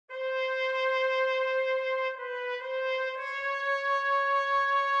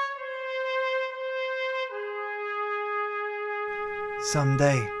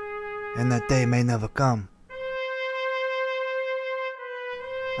Someday, and that day may never come,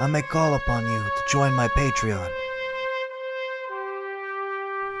 I may call upon you to join my Patreon.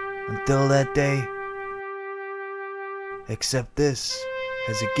 Until that day, accept this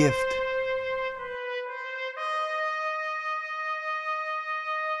as a gift.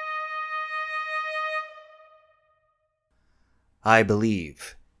 I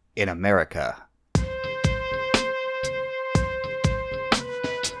believe in America.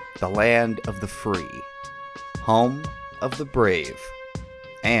 The land of the free, home of the brave,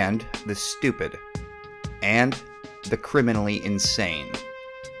 and the stupid, and the criminally insane.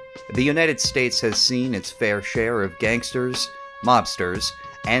 The United States has seen its fair share of gangsters, mobsters,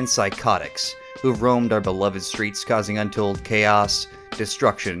 and psychotics who've roamed our beloved streets causing untold chaos,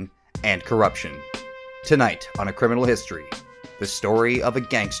 destruction, and corruption. Tonight on A Criminal History, the story of a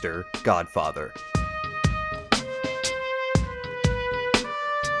gangster godfather.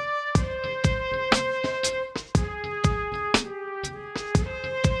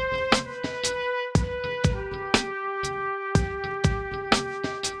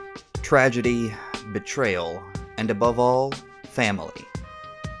 Tragedy, betrayal, and above all, family.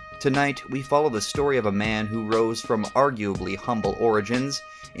 Tonight, we follow the story of a man who rose from arguably humble origins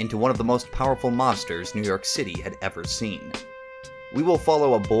into one of the most powerful mobsters New York City had ever seen. We will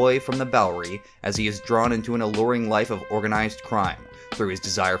follow a boy from the Bowery as he is drawn into an alluring life of organized crime through his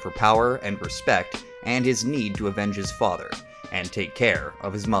desire for power and respect and his need to avenge his father and take care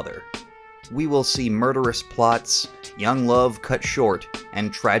of his mother. We will see murderous plots, young love cut short,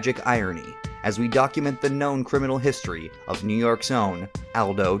 and tragic irony as we document the known criminal history of New York's own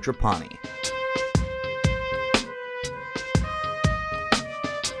Aldo Trapani.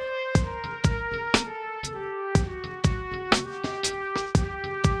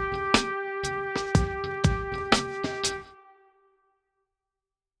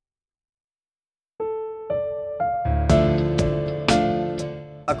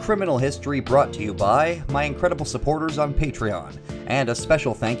 A Criminal History brought to you by my incredible supporters on Patreon, and a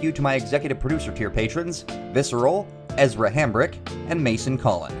special thank you to my executive producer tier patrons, Visceral, Ezra Hambrick, and Mason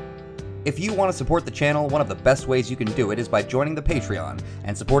Collin. If you want to support the channel, one of the best ways you can do it is by joining the Patreon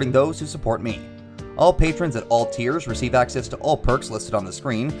and supporting those who support me. All patrons at all tiers receive access to all perks listed on the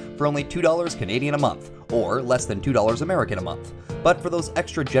screen for only $2 Canadian a month, or less than $2 American a month. But for those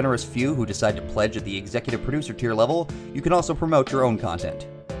extra generous few who decide to pledge at the executive producer tier level, you can also promote your own content.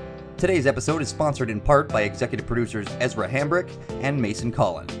 Today's episode is sponsored in part by executive producers Ezra Hambrick and Mason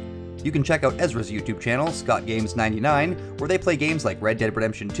Collin. You can check out Ezra's YouTube channel, ScottGames99, where they play games like Red Dead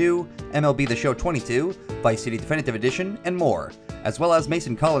Redemption 2, MLB The Show 22, Vice City Definitive Edition, and more, as well as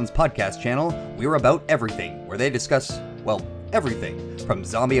Mason Collin's podcast channel, We're About Everything, where they discuss, well, everything, from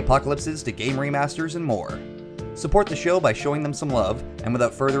zombie apocalypses to game remasters and more. Support the show by showing them some love, and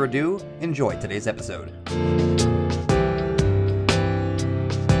without further ado, enjoy today's episode.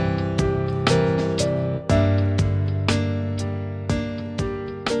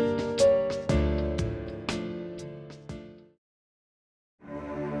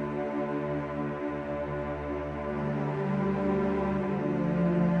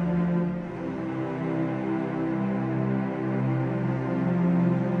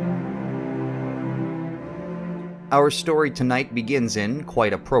 Our story tonight begins in,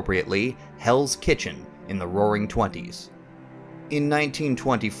 quite appropriately, Hell's Kitchen in the Roaring Twenties. In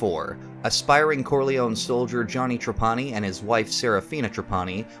 1924, aspiring Corleone soldier Johnny Trapani and his wife Serafina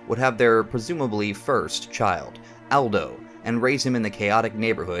Trapani would have their presumably first child, Aldo, and raise him in the chaotic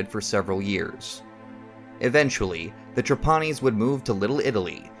neighborhood for several years. Eventually, the Trapanis would move to Little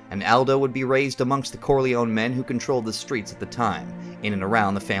Italy, and Aldo would be raised amongst the Corleone men who controlled the streets at the time, in and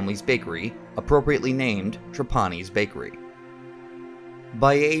around the family's bakery, appropriately named Trapani's Bakery.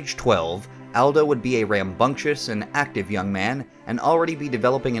 By age 12, Aldo would be a rambunctious and active young man, and already be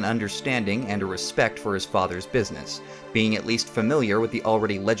developing an understanding and a respect for his father's business, being at least familiar with the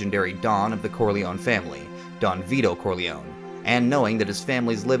already legendary Don of the Corleone family, Don Vito Corleone, and knowing that his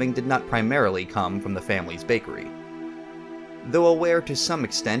family's living did not primarily come from the family's bakery. Though aware to some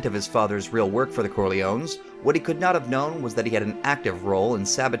extent of his father's real work for the Corleones, what he could not have known was that he had an active role in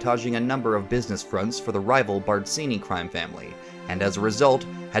sabotaging a number of business fronts for the rival Bardzini crime family, and as a result,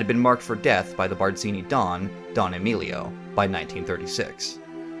 had been marked for death by the Bardzini Don, Don Emilio, by 1936.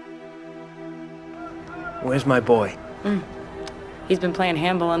 Where's my boy? He's been playing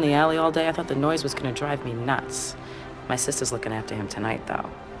handball in the alley all day. I thought the noise was gonna drive me nuts. My sister's looking after him tonight, though.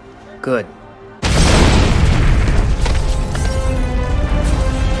 Good.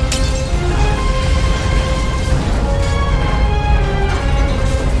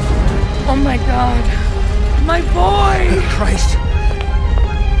 Oh my God, my boy! Christ,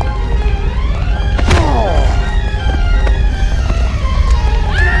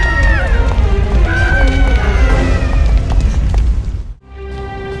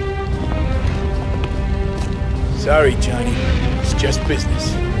 Sorry, Johnny. It's just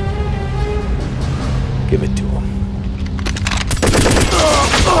business. Give it to him.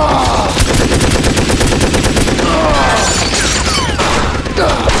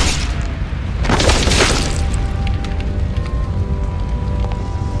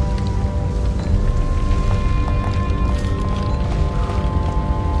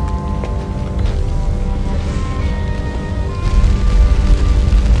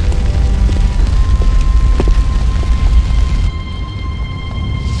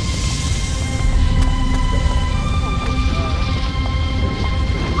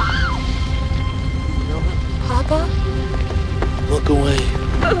 Look away. You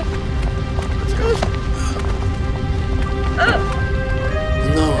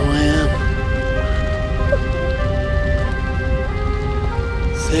know who I am.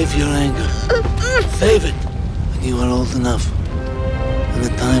 Save your anger. Save it when you are old enough. When the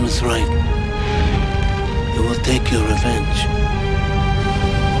time is right. You will take your revenge.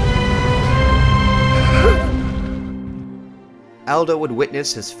 Aldo would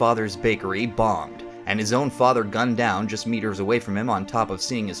witness his father's bakery bombed, and his own father gunned down just meters away from him on top of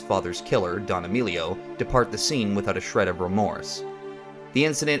seeing his father's killer, Don Emilio, depart the scene without a shred of remorse. The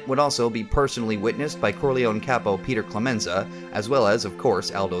incident would also be personally witnessed by Corleone capo Peter Clemenza, as well as, of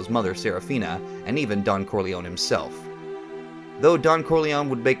course, Aldo's mother Serafina, and even Don Corleone himself. Though Don Corleone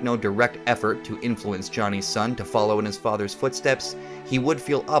would make no direct effort to influence Johnny's son to follow in his father's footsteps, he would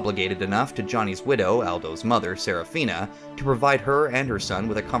feel obligated enough to Johnny's widow, Aldo's mother, Serafina, to provide her and her son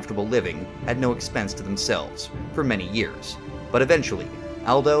with a comfortable living at no expense to themselves, for many years. But eventually,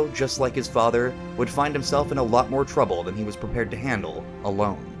 Aldo, just like his father, would find himself in a lot more trouble than he was prepared to handle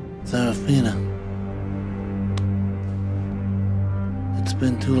alone. Serafina. It's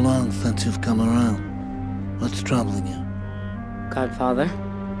been too long since you've come around. What's troubling you? Godfather,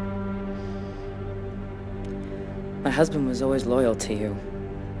 my husband was always loyal to you.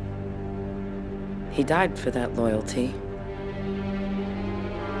 He died for that loyalty.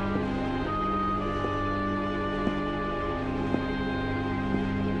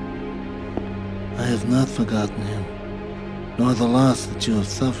 I have not forgotten him, nor the loss that you have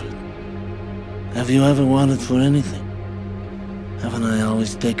suffered. Have you ever wanted for anything? Haven't I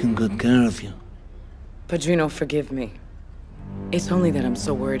always taken good care of you? Padrino, forgive me. It's only that I'm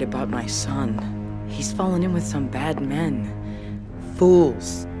so worried about my son. He's fallen in with some bad men.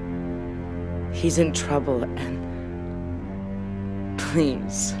 Fools. He's in trouble and...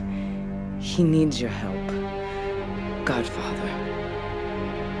 Please. He needs your help. Godfather.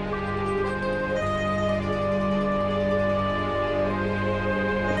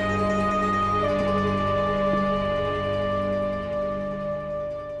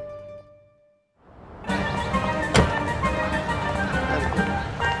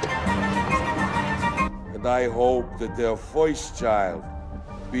 And I hope that their first child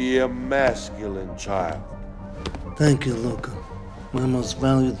be a masculine child. Thank you, Luca, my most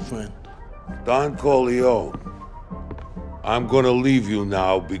valued friend. Don Corleone, I'm gonna leave you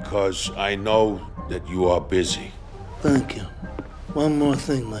now because I know that you are busy. Thank you. One more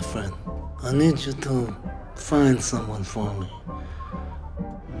thing, my friend. I need you to find someone for me.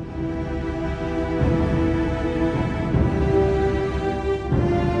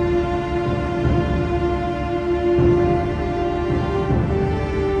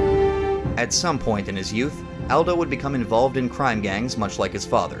 At some point in his youth, Aldo would become involved in crime gangs much like his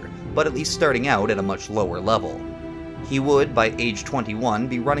father, but at least starting out at a much lower level. He would, by age 21,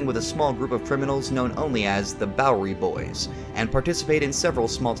 be running with a small group of criminals known only as the Bowery Boys, and participate in several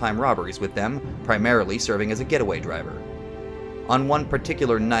small-time robberies with them, primarily serving as a getaway driver. On one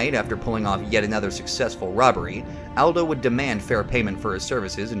particular night, after pulling off yet another successful robbery, Aldo would demand fair payment for his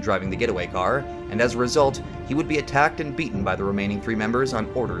services in driving the getaway car, and as a result, he would be attacked and beaten by the remaining 3 members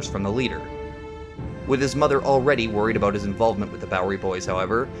on orders from the leader. With his mother already worried about his involvement with the Bowery Boys,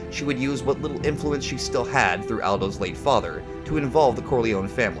 however, she would use what little influence she still had through Aldo's late father to involve the Corleone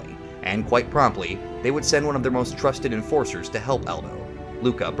family, and quite promptly, they would send one of their most trusted enforcers to help Aldo,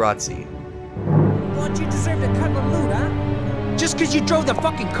 Luca Brasi. Thought you deserved a cut of loot, huh? Just because you drove the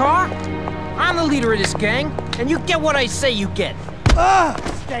fucking car? I'm the leader of this gang, and you get what I say you get.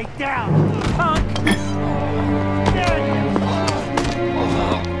 Stay down, punk!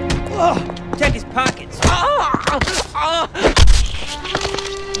 Check his pockets.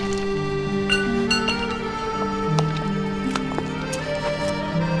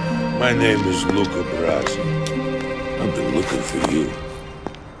 My name is Luca Brasi. I've been looking for you.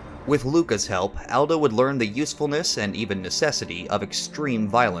 With Luca's help, Aldo would learn the usefulness and even necessity of extreme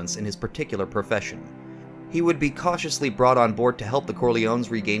violence in his particular profession. He would be cautiously brought on board to help the Corleones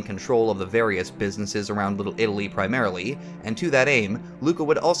regain control of the various businesses around Little Italy primarily, and to that aim, Luca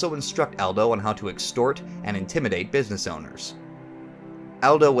would also instruct Aldo on how to extort and intimidate business owners.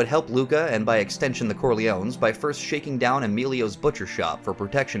 Aldo would help Luca, and by extension the Corleones, by first shaking down Emilio's butcher shop for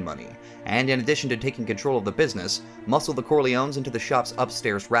protection money, and in addition to taking control of the business, muscle the Corleones into the shop's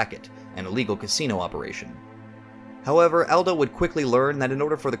upstairs racket, an illegal casino operation. However, Aldo would quickly learn that in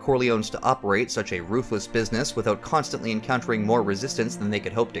order for the Corleones to operate such a ruthless business without constantly encountering more resistance than they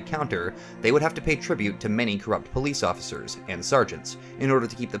could hope to counter, they would have to pay tribute to many corrupt police officers and sergeants in order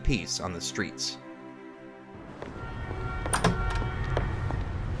to keep the peace on the streets.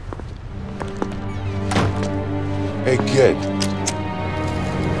 Hey, kid.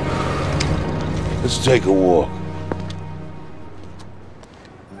 Let's take a walk.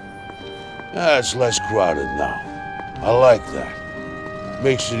 It's less crowded now. I like that.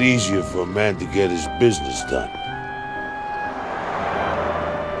 Makes it easier for a man to get his business done.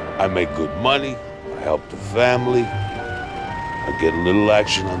 I make good money, I help the family, I get a little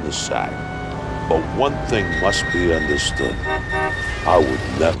action on the side. But one thing must be understood. I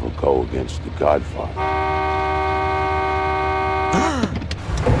would never go against the Godfather.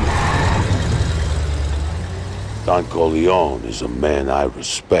 Don Corleone is a man I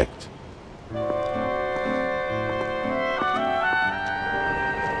respect.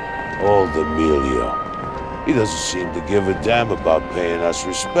 Old Emilio. He doesn't seem to give a damn about paying us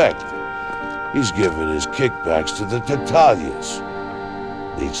respect. He's giving his kickbacks to the Tattaglias.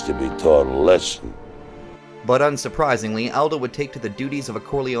 Needs to be taught a lesson. But unsurprisingly, Aldo would take to the duties of a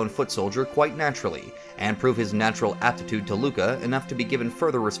Corleone foot soldier quite naturally, and prove his natural aptitude to Luca enough to be given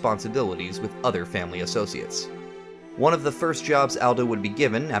further responsibilities with other family associates. One of the first jobs Aldo would be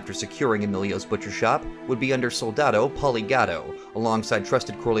given after securing Emilio's butcher shop would be under Soldado Paulie Gatto, alongside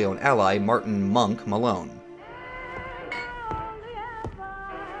trusted Corleone ally Martin "Monk" Malone.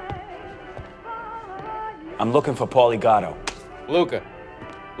 I'm looking for Paulie Gatto. Luca.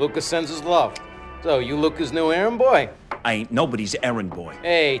 Luca sends his love. So, you Luca's new errand boy? I ain't nobody's errand boy.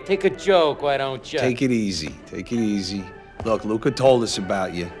 Hey, take a joke, why don't you? Take it easy. Take it easy. Look, Luca told us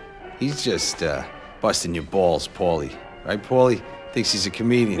about you. He's just, busting your balls, Paulie. Right, Paulie? Thinks he's a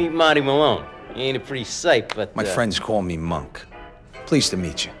comedian. Meet Monty Malone. He ain't a pretty sight, but, My friends call me Monk. Pleased to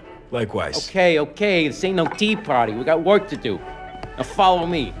meet you. Likewise. Okay, this ain't no tea party. We got work to do. Now follow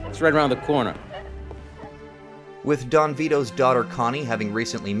me. It's right around the corner. With Don Vito's daughter Connie having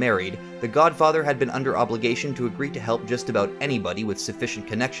recently married, the Godfather had been under obligation to agree to help just about anybody with sufficient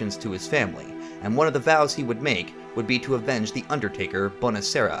connections to his family, and one of the vows he would make would be to avenge the Undertaker,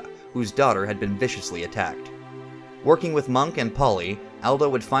 Bonacera, whose daughter had been viciously attacked. Working with Monk and Paulie, Aldo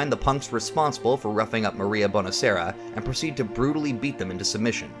would find the punks responsible for roughing up Maria Bonacera and proceed to brutally beat them into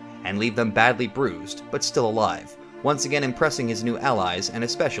submission, and leave them badly bruised, but still alive, once again impressing his new allies and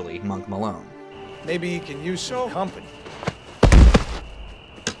especially Monk Malone. Maybe you can use some company.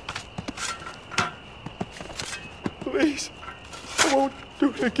 Please, I won't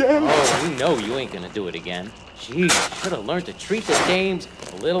do it again. Oh, we know you ain't gonna do it again. Gee, you should have learned to treat the dames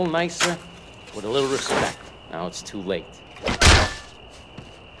a little nicer, with a little respect. Now it's too late.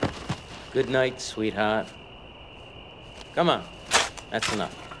 Good night, sweetheart. Come on, that's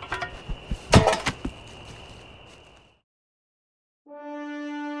enough.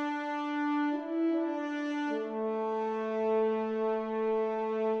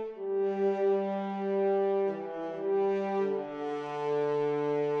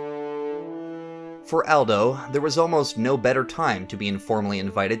 For Aldo, there was almost no better time to be informally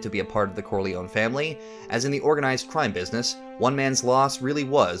invited to be a part of the Corleone family, as in the organized crime business, one man's loss really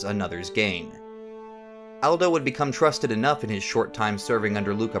was another's gain. Aldo would become trusted enough in his short time serving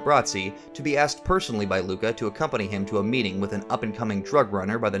under Luca Brasi to be asked personally by Luca to accompany him to a meeting with an up-and-coming drug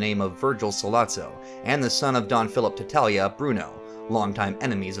runner by the name of Virgil Sollazzo, and the son of Don Philip Tattaglia, Bruno, longtime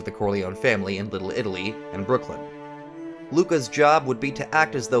enemies of the Corleone family in Little Italy and Brooklyn. Luca's job would be to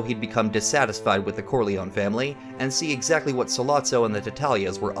act as though he'd become dissatisfied with the Corleone family and see exactly what Sollazzo and the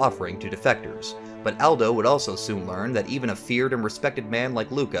Tattaglias were offering to defectors. But Aldo would also soon learn that even a feared and respected man like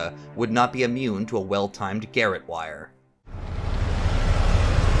Luca would not be immune to a well-timed garrote wire.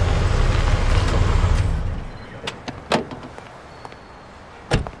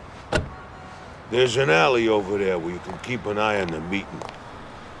 There's an alley over there where you can keep an eye on the meeting.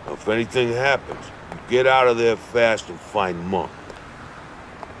 Now, if anything happens, you get out of there fast and find Monk.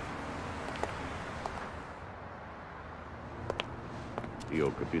 Io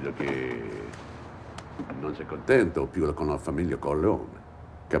ho capito che non sei contento più con la famiglia Corleone.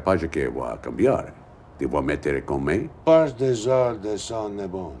 Capace che vuoi cambiare. Ti vuoi mettere con me? Pas des ordres sont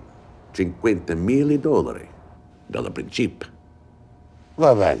bons. $50,000 dal principio.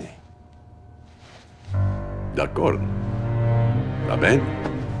 Va bene. D'accordo. Va bene?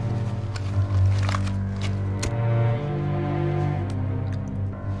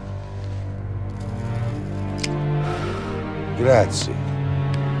 Grazie.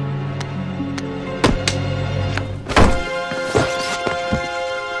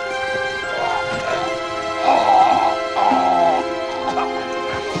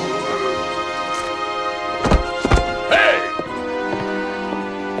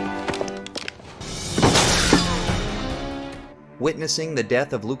 Witnessing the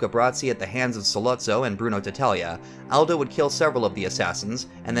death of Luca Brasi at the hands of Sollozzo and Bruno Tattaglia, Aldo would kill several of the assassins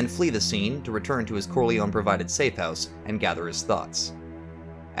and then flee the scene to return to his Corleone-provided safe house and gather his thoughts.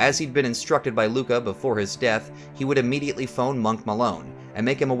 As he'd been instructed by Luca before his death, he would immediately phone Monk Malone and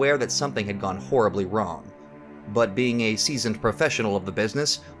make him aware that something had gone horribly wrong. But being a seasoned professional of the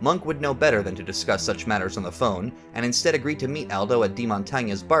business, Monk would know better than to discuss such matters on the phone, and instead agreed to meet Aldo at Di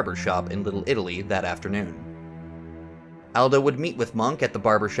Montagna's barber shop in Little Italy that afternoon. Aldo would meet with Monk at the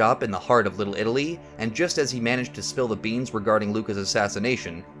barbershop in the heart of Little Italy, and just as he managed to spill the beans regarding Luca's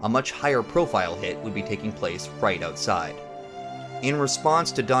assassination, a much higher profile hit would be taking place right outside. In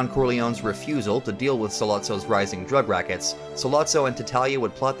response to Don Corleone's refusal to deal with Sollozzo's rising drug rackets, Sollozzo and Tattaglia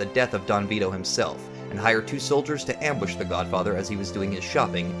would plot the death of Don Vito himself, and hire 2 soldiers to ambush the Godfather as he was doing his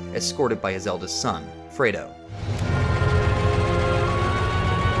shopping, escorted by his eldest son, Fredo.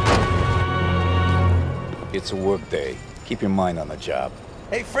 It's a work day. Keep your mind on the job.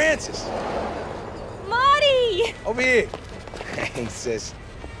 Hey, Francis! Marty! Over here! Hey, sis.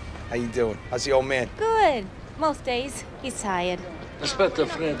 How you doing? How's the old man? Good. Most days, he's tired. Aspetta,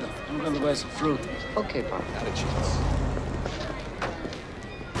 Fredo. I'm gonna buy some fruit. Okay, Pop. Not a chance.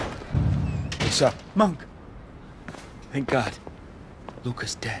 What's up? Monk! Thank God.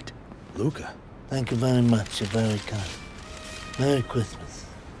 Luca's dead. Luca? Thank you very much. You're very kind. Merry Christmas.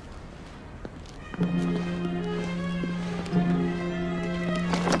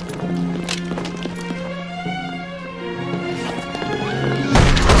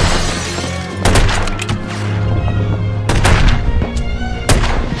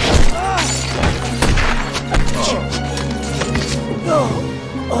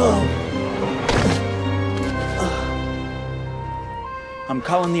 I'm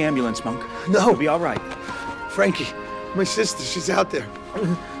calling the ambulance, Monk. No. You'll be all right. Frankie, my sister, she's out there.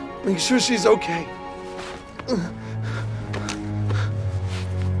 Make sure she's okay. Are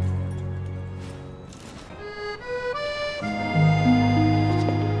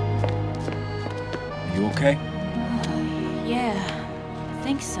you okay? Yeah, I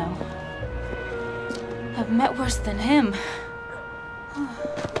think so. I've met worse than him.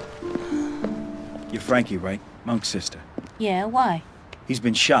 You're Frankie, right? Monk's sister. Yeah, why? He's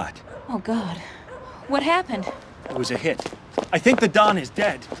been shot. Oh, God. What happened? It was a hit. I think the Don is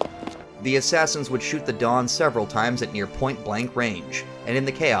dead. The assassins would shoot the Don several times at near point-blank range, and in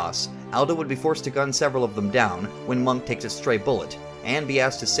the chaos, Aldo would be forced to gun several of them down when Monk takes a stray bullet, and be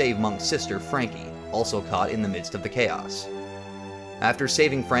asked to save Monk's sister, Frankie, also caught in the midst of the chaos. After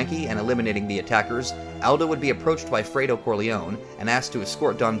saving Frankie and eliminating the attackers, Aldo would be approached by Fredo Corleone and asked to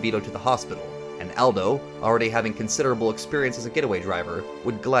escort Don Vito to the hospital, and Aldo, already having considerable experience as a getaway driver,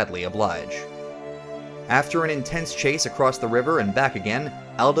 would gladly oblige. After an intense chase across the river and back again,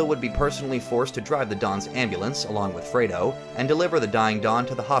 Aldo would be personally forced to drive the Don's ambulance, along with Fredo, and deliver the dying Don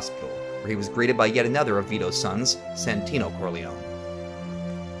to the hospital, where he was greeted by yet another of Vito's sons, Santino Corleone.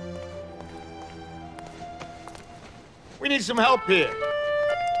 We need some help here.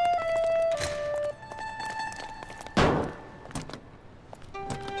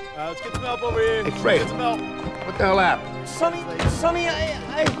 Let's get some help over here. Hey, Fred. Get some help. What the hell happened? Sonny,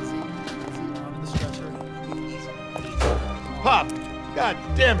 Pop! God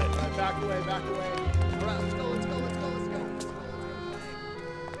damn it! Back away. All right, let's go.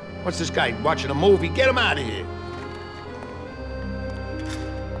 What's this guy, watching a movie? Get him out of here!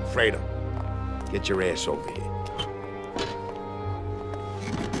 Fredo, get your ass over here.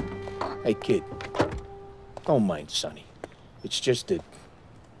 Hey, kid. Don't mind Sonny. It's just that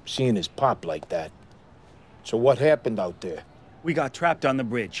seeing his pop like that. So what happened out there? We got trapped on the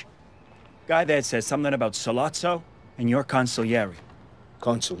bridge. Guy there says something about Sollozzo and your consigliere.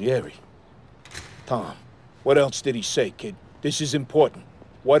 Consigliere? Tom, what else did he say, kid? This is important.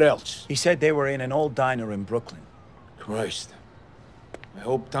 What else? He said they were in an old diner in Brooklyn. Christ. I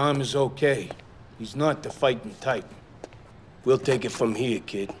hope Tom is okay. He's not the fighting type. We'll take it from here,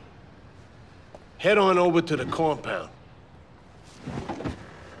 kid. Head on over to the compound.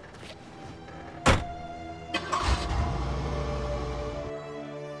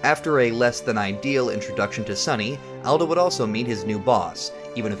 After a less than ideal introduction to Sonny, Aldo would also meet his new boss,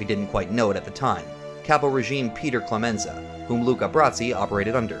 even if he didn't quite know it at the time, Capo Regime Peter Clemenza, whom Luca Brasi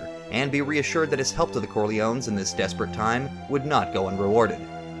operated under, and be reassured that his help to the Corleones in this desperate time would not go unrewarded.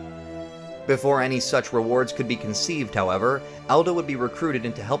 Before any such rewards could be conceived, however, Aldo would be recruited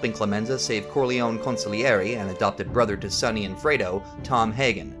into helping Clemenza save Corleone consigliere and adopted brother to Sonny and Fredo, Tom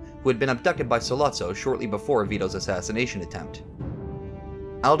Hagen, who had been abducted by Sollozzo shortly before Vito's assassination attempt.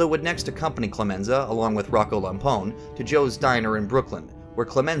 Aldo would next accompany Clemenza, along with Rocco Lampone, to Joe's diner in Brooklyn, where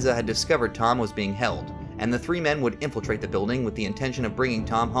Clemenza had discovered Tom was being held, and the three men would infiltrate the building with the intention of bringing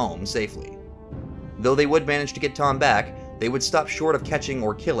Tom home safely. Though they would manage to get Tom back, they would stop short of catching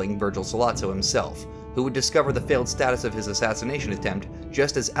or killing Virgil Sollozzo himself, who would discover the failed status of his assassination attempt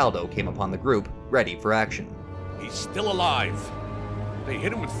just as Aldo came upon the group, ready for action. He's still alive. They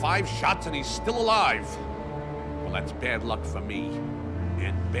hit him with 5 shots and he's still alive. Well, that's bad luck for me.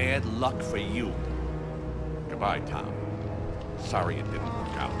 And bad luck for you. Goodbye, Tom. Sorry it didn't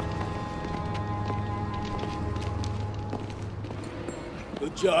work out.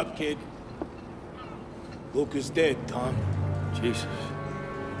 Good job, kid. Luca's dead, Tom. Jesus.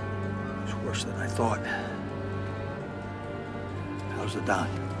 It's worse than I thought. How's the Don?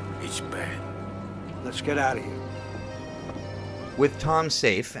 It's bad. Let's get out of here. With Tom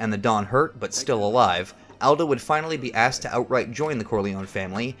safe and the Don hurt but still alive, Aldo would finally be asked to outright join the Corleone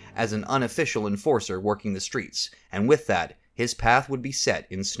family as an unofficial enforcer working the streets, and with that, his path would be set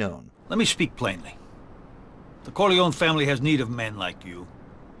in stone. Let me speak plainly. The Corleone family has need of men like you,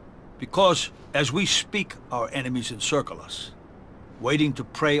 because as we speak, our enemies encircle us, waiting to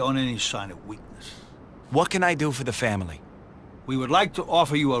prey on any sign of weakness. What can I do for the family? We would like to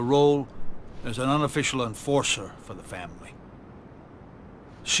offer you a role as an unofficial enforcer for the family.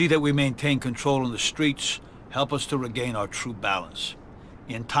 See that we maintain control in the streets, help us to regain our true balance.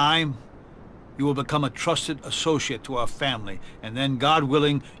 In time, you will become a trusted associate to our family, and then, God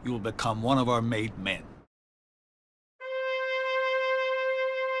willing, you will become one of our made men.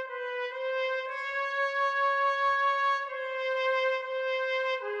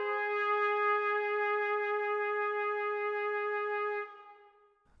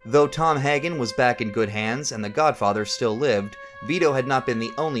 Though Tom Hagen was back in good hands and the Godfather still lived, Vito had not been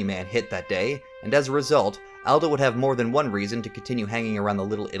the only man hit that day, and as a result, Aldo would have more than one reason to continue hanging around the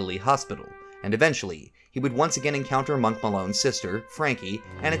Little Italy hospital, and eventually, he would once again encounter Monk Malone's sister, Frankie,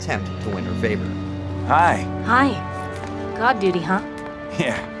 and attempt to win her favor. Hi. Hi. God duty, huh?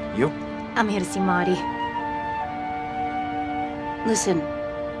 Yeah, you? I'm here to see Marty. Listen,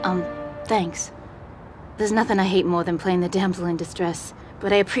 thanks. There's nothing I hate more than playing the damsel in distress,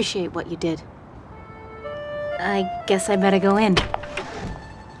 but I appreciate what you did. I guess I better go in.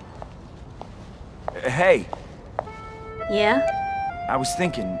 Hey. Yeah? I was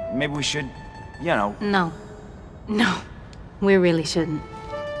thinking, maybe we should, you know... No. No. We really shouldn't.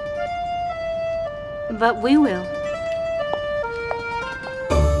 But we will.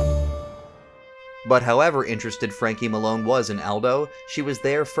 But however interested Frankie Malone was in Aldo, she was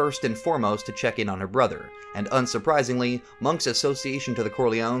there first and foremost to check in on her brother, and unsurprisingly, Monk's association to the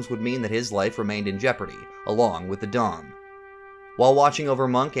Corleones would mean that his life remained in jeopardy, along with the Don. While watching over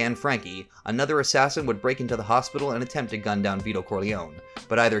Monk and Frankie, another assassin would break into the hospital and attempt to gun down Vito Corleone,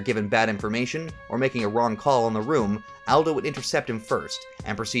 but either given bad information or making a wrong call on the room, Aldo would intercept him first,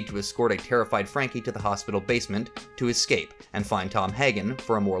 and proceed to escort a terrified Frankie to the hospital basement to escape and find Tom Hagen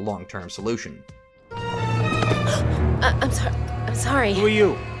for a more long-term solution. I'm sorry. Who are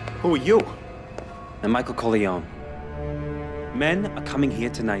you? Who are you? I'm Michael Corleone. Men are coming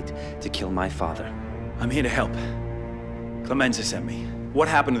here tonight to kill my father. I'm here to help. Clemenza sent me. What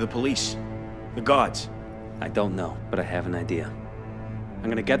happened to the police? The guards? I don't know, but I have an idea. I'm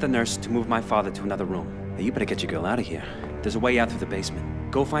gonna get the nurse to move my father to another room. Now you better get your girl out of here. There's a way out through the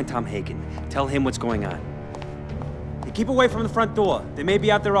basement. Go find Tom Hagen. Tell him what's going on. Hey, keep away from the front door. They may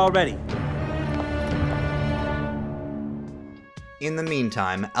be out there already. In the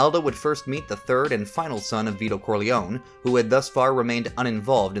meantime, Aldo would first meet the third and final son of Vito Corleone, who had thus far remained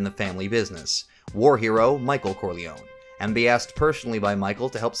uninvolved in the family business, war hero Michael Corleone, and be asked personally by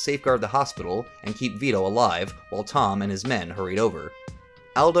Michael to help safeguard the hospital and keep Vito alive while Tom and his men hurried over.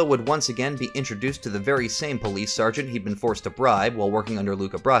 Aldo would once again be introduced to the very same police sergeant he'd been forced to bribe while working under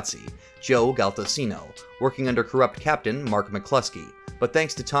Luca Brasi, Joe Galtosino, working under corrupt captain Mark McCluskey, but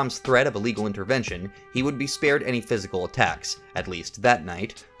thanks to Tom's threat of illegal intervention, he would be spared any physical attacks, at least that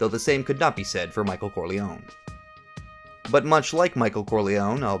night, though the same could not be said for Michael Corleone. But much like Michael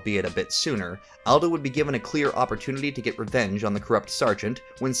Corleone, albeit a bit sooner, Aldo would be given a clear opportunity to get revenge on the corrupt sergeant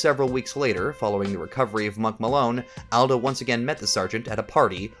when several weeks later, following the recovery of Monk Malone, Aldo once again met the sergeant at a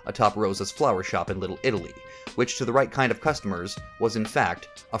party atop Rosa's flower shop in Little Italy, which to the right kind of customers was in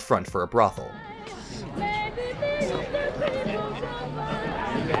fact a front for a brothel.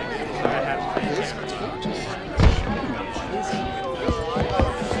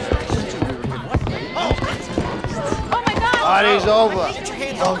 Party's over.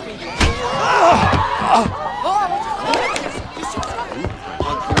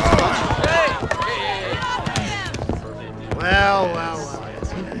 Well.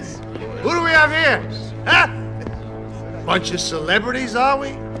 Who do we have here? Huh? Bunch of celebrities, are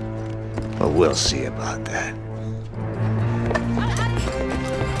we? Well, we'll see about that.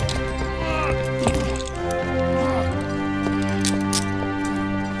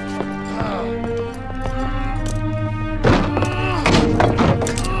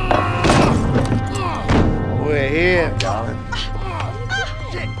 We're here, darling.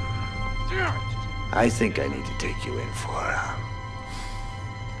 I think I need to take you in for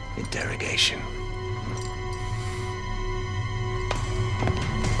interrogation.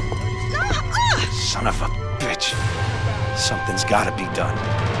 Son of a bitch. Something's gotta be done.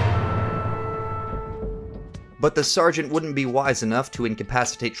 But the sergeant wouldn't be wise enough to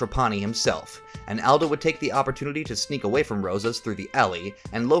incapacitate Trapani himself, and Aldo would take the opportunity to sneak away from Rosa's through the alley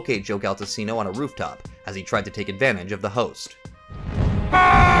and locate Joe Galtesino on a rooftop as he tried to take advantage of the host.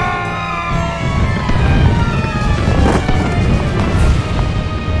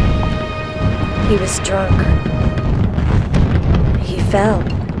 He was drunk. He fell.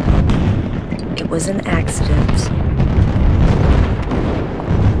 It was an accident.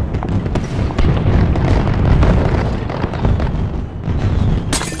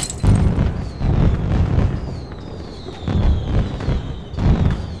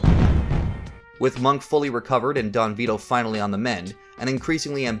 With Monk fully recovered and Don Vito finally on the mend, an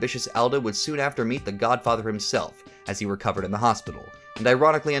increasingly ambitious Aldo would soon after meet the Godfather himself as he recovered in the hospital, and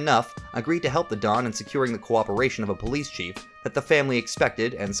ironically enough, agreed to help the Don in securing the cooperation of a police chief that the family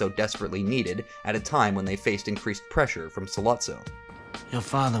expected and so desperately needed at a time when they faced increased pressure from Sollozzo. Your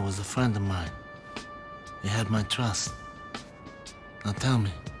father was a friend of mine. He had my trust. Now tell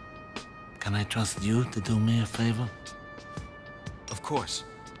me, can I trust you to do me a favor? Of course.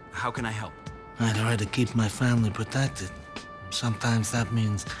 How can I help? I try to keep my family protected. Sometimes that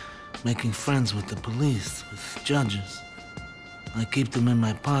means making friends with the police, with judges. I keep them in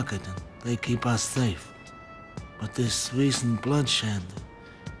my pocket and they keep us safe. But this recent bloodshed,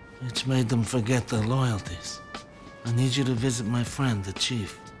 it's made them forget their loyalties. I need you to visit my friend, the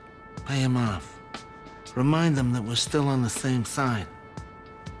chief. Pay him off. Remind him that we're still on the same side.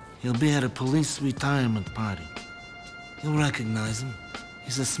 He'll be at a police retirement party. You'll recognize him.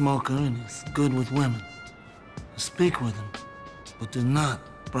 He's a smoker and he's good with women. Speak with him, but do not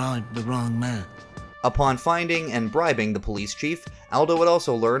bribe the wrong man. Upon finding and bribing the police chief, Aldo would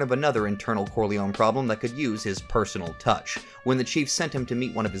also learn of another internal Corleone problem that could use his personal touch, when the chief sent him to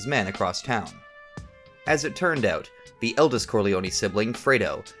meet one of his men across town. As it turned out, the eldest Corleone sibling,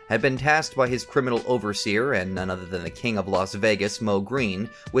 Fredo, had been tasked by his criminal overseer and none other than the king of Las Vegas, Mo Green,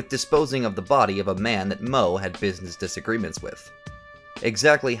 with disposing of the body of a man that Mo had business disagreements with.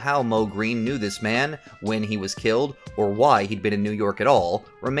 Exactly how Mo Green knew this man, when he was killed, or why he'd been in New York at all,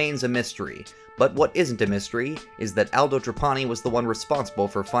 remains a mystery. But what isn't a mystery is that Aldo Trapani was the one responsible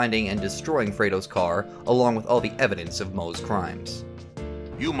for finding and destroying Fredo's car, along with all the evidence of Mo's crimes.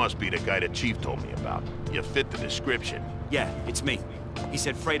 You must be the guy the chief told me about. You fit the description. Yeah, it's me. He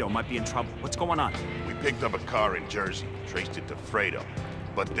said Fredo might be in trouble. What's going on? We picked up a car in Jersey, traced it to Fredo.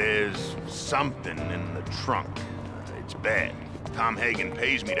 But there's something in the trunk. It's bad. Tom Hagen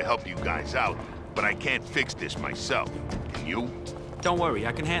pays me to help you guys out, but I can't fix this myself. Can you? Don't worry,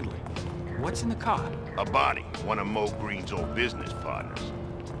 I can handle it. What's in the car? A body, one of Mo Green's old business partners.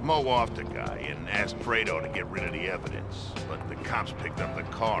 Mo off the guy and asked Fredo to get rid of the evidence, but the cops picked up the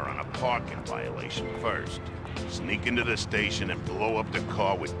car on a parking violation first. Sneak into the station and blow up the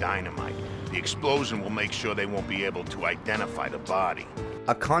car with dynamite. The explosion will make sure they won't be able to identify the body.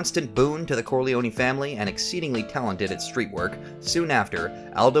 A constant boon to the Corleone family and exceedingly talented at street work, soon after,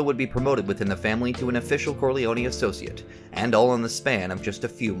 Aldo would be promoted within the family to an official Corleone associate, and all in the span of just a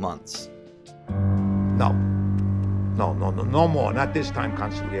few months. No more. Not this time,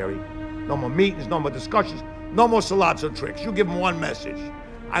 Consigliere. No more meetings, no more discussions, no more Sollozzo tricks. You give him one message.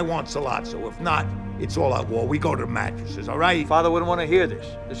 I want Sollozzo. If not, it's all out war. We go to the mattresses, all right? Father wouldn't want to hear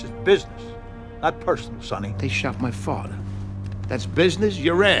this. This is business, not personal, Sonny. They shot my father. That's business,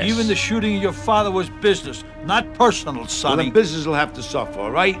 your ass. Even the shooting of your father was business, not personal, Well, Sonny. then business will have to suffer,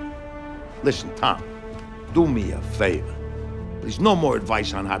 all right? Listen, Tom, do me a favor. There's no more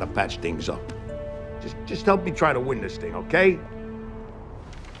advice on how to patch things up. Just help me try to win this thing, okay?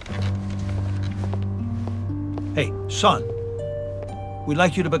 Hey, son. We'd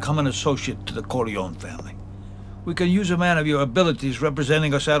like you to become an associate to the Corleone family. We can use a man of your abilities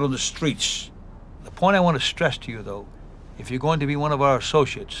representing us out on the streets. The point I want to stress to you, though, if you're going to be one of our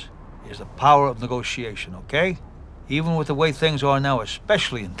associates, is the power of negotiation, okay? Even with the way things are now,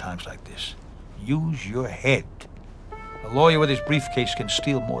 especially in times like this. Use your head. A lawyer with his briefcase can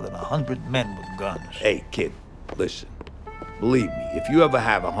steal more than 100 men with guns. Hey, kid, listen. Believe me, if you ever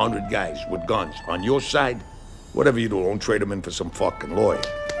have 100 guys with guns on your side, whatever you do, don't trade them in for some fucking lawyer.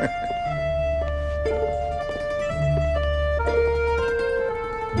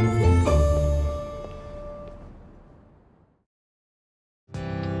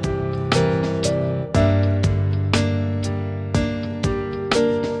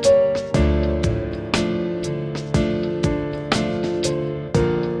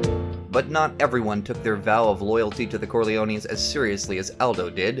 But not everyone took their vow of loyalty to the Corleones as seriously as Aldo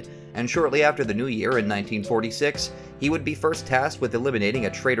did, and shortly after the new year in 1946, he would be first tasked with eliminating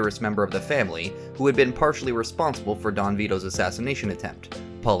a traitorous member of the family who had been partially responsible for Don Vito's assassination attempt,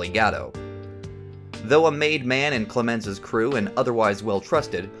 Paulie Gatto. Though a made man in Clemenza's crew and otherwise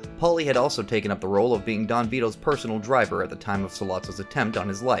well-trusted, Paulie had also taken up the role of being Don Vito's personal driver at the time of Sollozzo's attempt on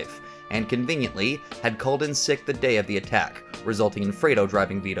his life, and conveniently had called in sick the day of the attack, resulting in Fredo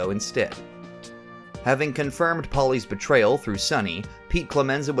driving Vito instead. Having confirmed Paulie's betrayal through Sonny, Pete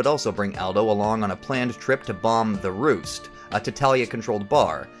Clemenza would also bring Aldo along on a planned trip to bomb The Roost, a Tattaglia-controlled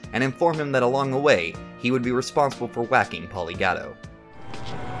bar, and inform him that along the way, he would be responsible for whacking Paulie Gatto.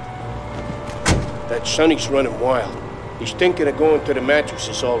 That Sonny's running wild. He's thinking of going to the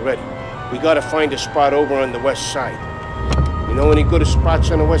mattresses already. We gotta find a spot over on the west side. You know any good spots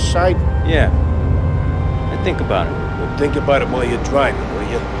on the west side? Yeah. I think about it. Well, think about it while you're driving,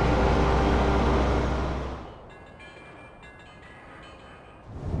 will you?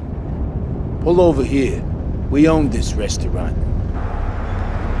 Pull over here. We own this restaurant.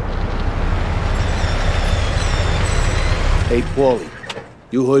 Hey, Paulie.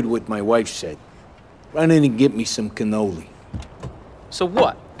 You heard what my wife said. Run in and get me some cannoli. So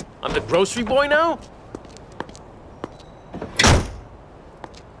what? I'm the grocery boy now?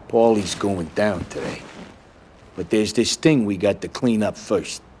 Paulie's going down today. But there's this thing we got to clean up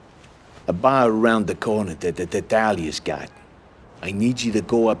first. A bar around the corner that the Tattaglia's got. I need you to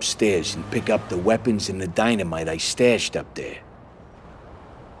go upstairs and pick up the weapons and the dynamite I stashed up there.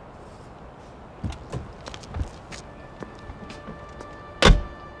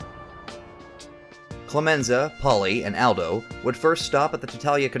 Clemenza, Paulie, and Aldo would first stop at the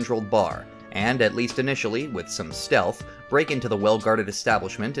Tattaglia-controlled bar, and, at least initially, with some stealth, break into the well-guarded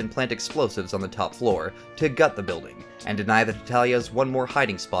establishment and plant explosives on the top floor to gut the building, and deny the Tattaglias one more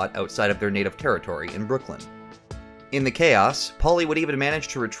hiding spot outside of their native territory in Brooklyn. In the chaos, Paulie would even manage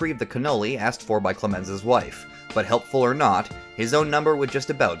to retrieve the cannoli asked for by Clemenza's wife, but helpful or not, his own number would just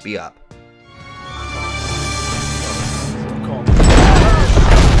about be up.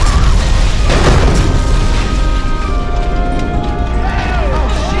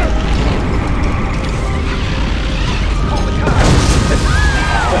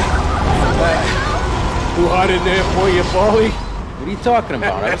 Too hot in there for you, Paulie? What are you talking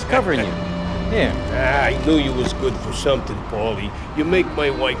about? I was covering you. Here. I knew you was good for something, Paulie. You make my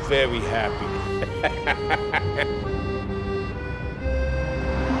wife very happy.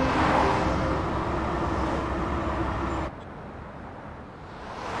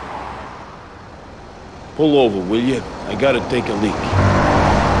 Pull over, will you? I gotta take a leak.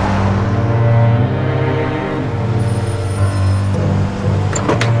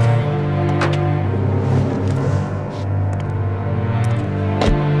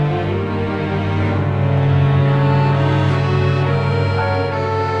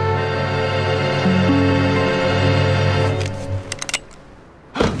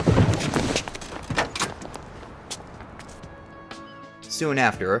 Soon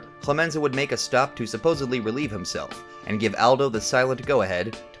after, Clemenza would make a stop to supposedly relieve himself, and give Aldo the silent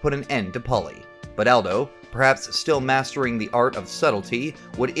go-ahead to put an end to Paulie. But Aldo, perhaps still mastering the art of subtlety,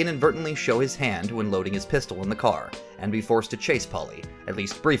 would inadvertently show his hand when loading his pistol in the car, and be forced to chase Paulie, at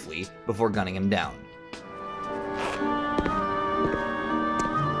least briefly, before gunning him down.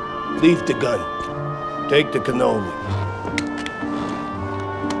 Leave the gun. Take the cannoli.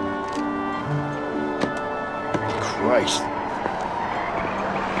 Christ.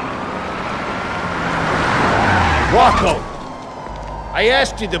 Rocco! I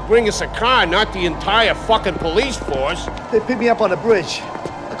asked you to bring us a car, not the entire fucking police force. They picked me up on the bridge.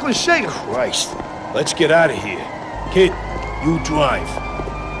 I couldn't shake it. Christ. Let's get out of here. Kid, you drive.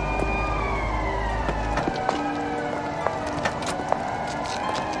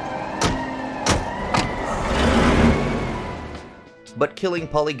 But killing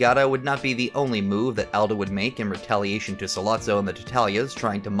Poligata would not be the only move that Aldo would make in retaliation to Sollozzo and the Tattaglias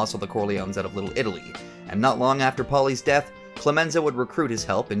trying to muscle the Corleones out of Little Italy, and not long after Poli's death, Clemenza would recruit his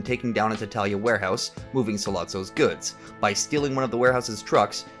help in taking down a Tattaglia warehouse, moving Sollozzo's goods, by stealing one of the warehouse's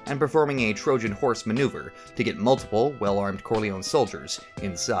trucks and performing a Trojan horse maneuver to get multiple well-armed Corleone soldiers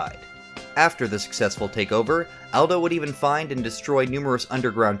inside. After the successful takeover, Aldo would even find and destroy numerous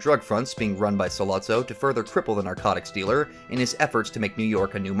underground drug fronts being run by Sollozzo to further cripple the narcotics dealer in his efforts to make New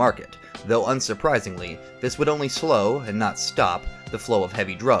York a new market, though unsurprisingly, this would only slow, and not stop, the flow of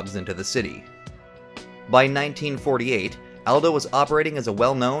heavy drugs into the city. By 1948, Aldo was operating as a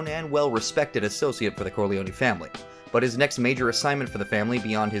well-known and well-respected associate for the Corleone family, but his next major assignment for the family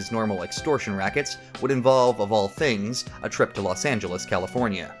beyond his normal extortion rackets would involve, of all things, a trip to Los Angeles,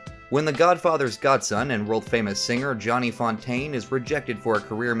 California. When The Godfather's godson and world-famous singer Johnny Fontane is rejected for a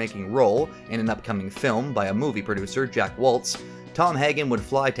career-making role in an upcoming film by a movie producer, Jack Waltz, Tom Hagen would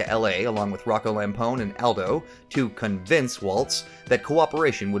fly to LA along with Rocco Lampone and Aldo to convince Waltz that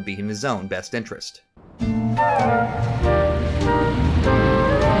cooperation would be in his own best interest.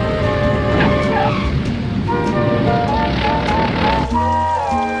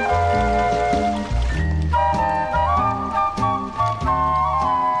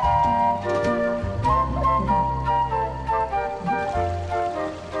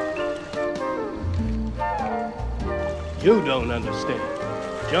 You don't understand.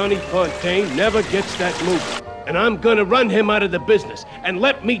 Johnny Fontane never gets that movie, and I'm gonna run him out of the business, and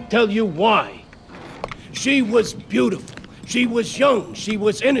let me tell you why. She was beautiful, she was young, she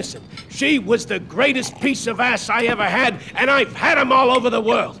was innocent, she was the greatest piece of ass I ever had, and I've had them all over the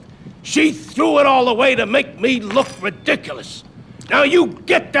world. She threw it all away to make me look ridiculous. Now you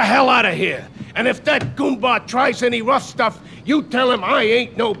get the hell out of here, and if that Goomba tries any rough stuff, you tell him I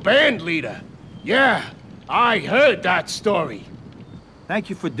ain't no band leader. Yeah. I heard that story. Thank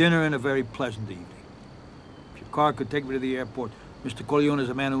you for dinner and a very pleasant evening. If your car could take me to the airport, Mr. Corleone is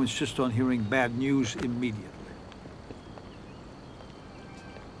a man who insists on hearing bad news immediately.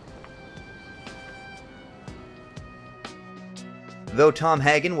 Though Tom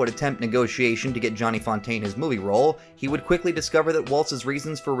Hagen would attempt negotiation to get Johnny Fontane his movie role, he would quickly discover that Waltz's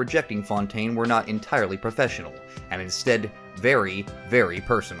reasons for rejecting Fontane were not entirely professional, and instead very, very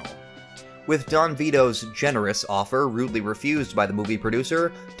personal. With Don Vito's generous offer rudely refused by the movie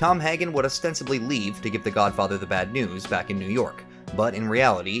producer, Tom Hagen would ostensibly leave to give The Godfather the bad news back in New York, but in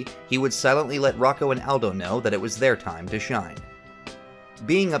reality, he would silently let Rocco and Aldo know that it was their time to shine.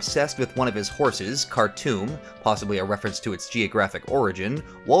 Being obsessed with one of his horses, Khartoum, possibly a reference to its geographic origin,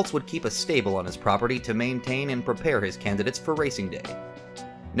 Waltz would keep a stable on his property to maintain and prepare his candidates for racing day.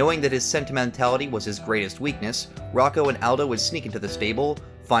 Knowing that his sentimentality was his greatest weakness, Rocco and Aldo would sneak into the stable,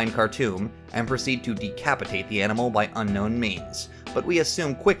 find Khartoum, and proceed to decapitate the animal by unknown means, but we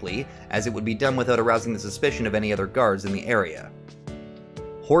assume quickly, as it would be done without arousing the suspicion of any other guards in the area.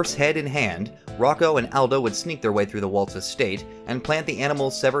 Horse head in hand, Rocco and Aldo would sneak their way through the Waltz estate and plant the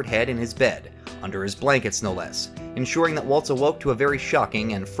animal's severed head in his bed, under his blankets no less, ensuring that Waltz awoke to a very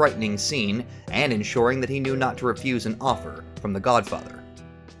shocking and frightening scene, and ensuring that he knew not to refuse an offer from the Godfather.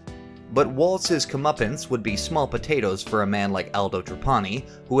 But Waltz's comeuppance would be small potatoes for a man like Aldo Trapani,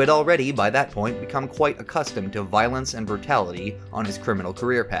 who had already by that point become quite accustomed to violence and brutality on his criminal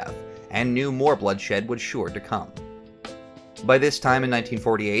career path, and knew more bloodshed was sure to come. By this time in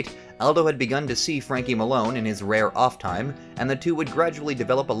 1948, Aldo had begun to see Frankie Malone in his rare off time, and the two would gradually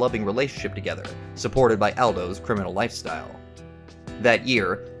develop a loving relationship together, supported by Aldo's criminal lifestyle. That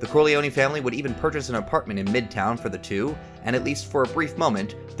year, the Corleone family would even purchase an apartment in Midtown for the two, and at least for a brief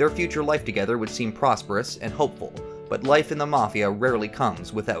moment, their future life together would seem prosperous and hopeful, but life in the Mafia rarely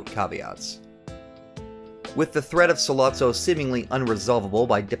comes without caveats. With the threat of Sollozzo seemingly unresolvable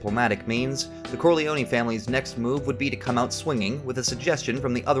by diplomatic means, the Corleone family's next move would be to come out swinging with a suggestion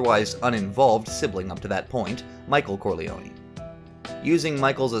from the otherwise uninvolved sibling up to that point, Michael Corleone. Using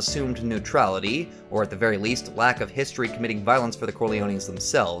Michael's assumed neutrality, or at the very least lack of history committing violence for the Corleones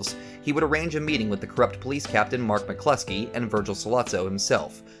themselves, he would arrange a meeting with the corrupt police captain Mark McCluskey and Virgil Sollozzo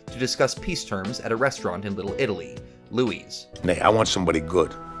himself to discuss peace terms at a restaurant in Little Italy, Louis'. Nay, I want somebody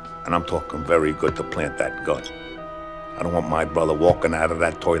good, and I'm talking very good to plant that gun. I don't want my brother walking out of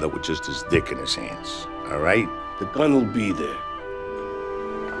that toilet with just his dick in his hands, all right? The gun will be there.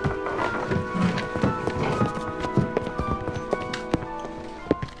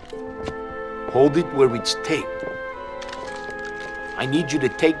 Hold it where it's taped. I need you to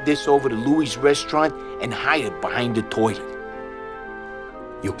take this over to Louis' restaurant and hide it behind the toilet.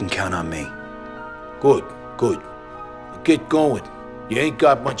 You can count on me. Good, good. Now get going. You ain't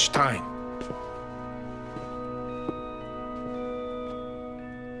got much time.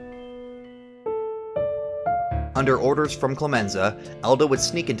 Under orders from Clemenza, Aldo would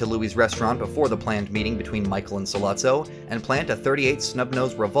sneak into Louis' restaurant before the planned meeting between Michael and Sollozzo and plant a .38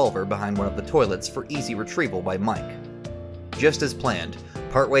 snub-nosed revolver behind one of the toilets for easy retrieval by Mike. Just as planned,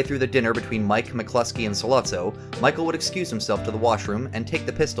 partway through the dinner between Mike, McCluskey, and Sollozzo, Michael would excuse himself to the washroom and take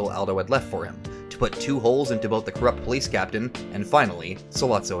the pistol Aldo had left for him, to put 2 holes into both the corrupt police captain and, finally,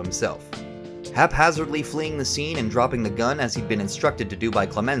 Sollozzo himself. Haphazardly fleeing the scene and dropping the gun as he'd been instructed to do by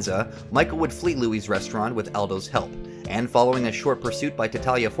Clemenza, Michael would flee Louis' restaurant with Aldo's help, and following a short pursuit by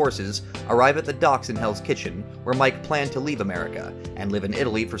Tattaglia forces, arrive at the docks in Hell's Kitchen, where Mike planned to leave America and live in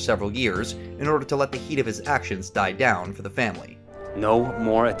Italy for several years in order to let the heat of his actions die down for the family. No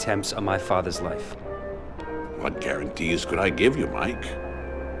more attempts on my father's life. What guarantees could I give you, Mike?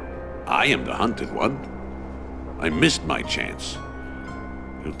 I am the hunted one. I missed my chance.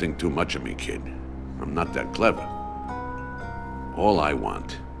 You think too much of me, kid. I'm not that clever. All I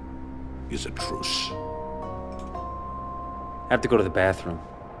want is a truce. I have to go to the bathroom.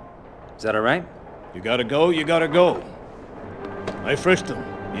 Is that all right? You gotta go, you gotta go. I frisked him.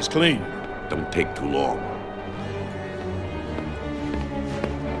 He's clean. Don't take too long.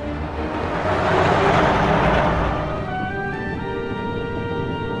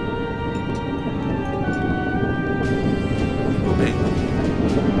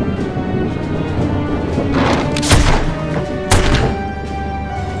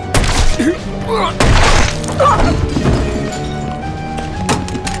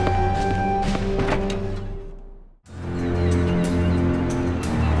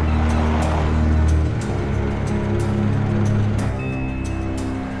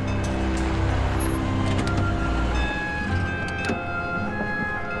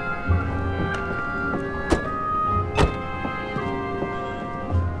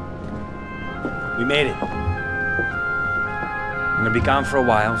 We made it. I'm gonna be gone for a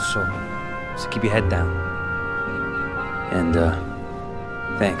while, so keep your head down. And,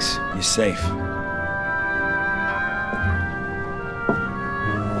 thanks. You're safe.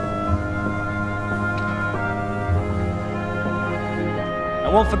 I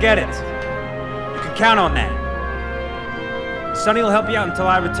won't forget it. You can count on that. Sonny will help you out until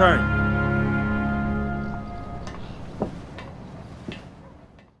I return.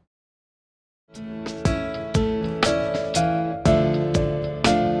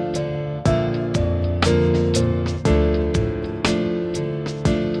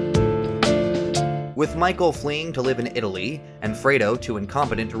 With Michael fleeing to live in Italy, and Fredo too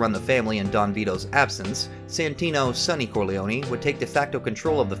incompetent to run the family in Don Vito's absence, Santino Sonny Corleone would take de facto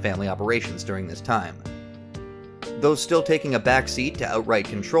control of the family operations during this time. Though still taking a backseat to outright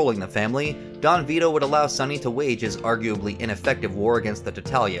controlling the family, Don Vito would allow Sonny to wage his arguably ineffective war against the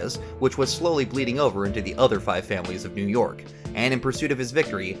Tattaglias, which was slowly bleeding over into the other 5 families of New York, and in pursuit of his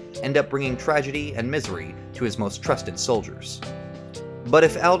victory, end up bringing tragedy and misery to his most trusted soldiers. But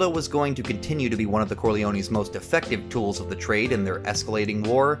if Aldo was going to continue to be one of the Corleones' most effective tools of the trade in their escalating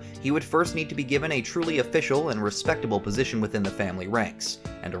war, he would first need to be given a truly official and respectable position within the family ranks,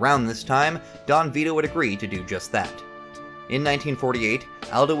 and around this time, Don Vito would agree to do just that. In 1948,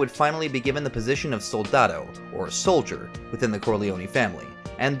 Aldo would finally be given the position of soldado, or soldier, within the Corleone family,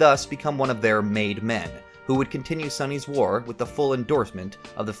 and thus become one of their made men, who would continue Sonny's war with the full endorsement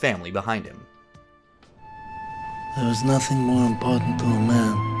of the family behind him. There is nothing more important to a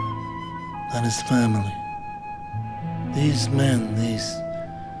man than his family. These men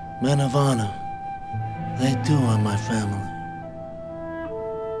of honor, they too are my family.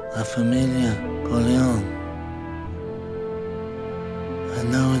 La Familia Corleone. I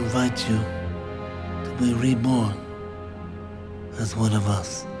now invite you to be reborn as one of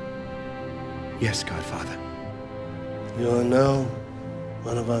us. Yes, Godfather. You are now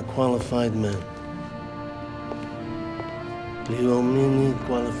one of our qualified men. Uomini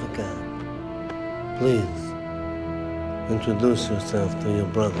qualificati. Please, introduce yourself to your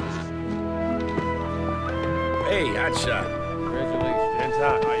brothers. Hey, hotshot. Congratulations. Hands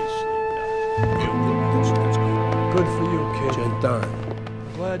out. Nice. Good for you, kid. Gentan.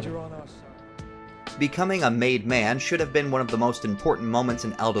 Glad you're on our side. Becoming a made man should have been one of the most important moments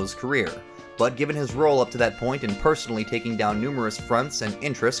in Aldo's career, but given his role up to that point in personally taking down numerous fronts and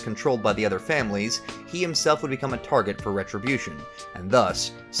interests controlled by the other families, he himself would become a target for retribution, and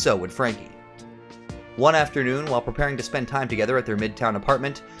thus, so would Frankie. One afternoon, while preparing to spend time together at their midtown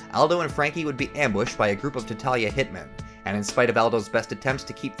apartment, Aldo and Frankie would be ambushed by a group of Tattaglia hitmen, and in spite of Aldo's best attempts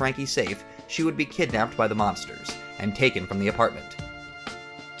to keep Frankie safe, she would be kidnapped by the mobsters and taken from the apartment.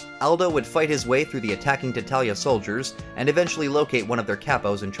 Aldo would fight his way through the attacking Tattaglia soldiers and eventually locate one of their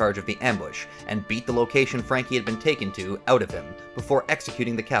capos in charge of the ambush and beat the location Frankie had been taken to out of him before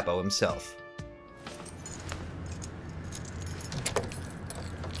executing the capo himself.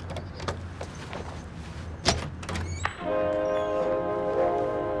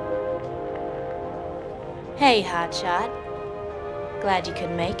 Hey, hotshot. Glad you could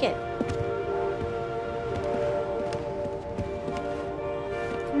make it.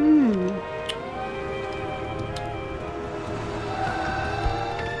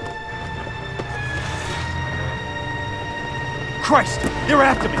 Christ! They're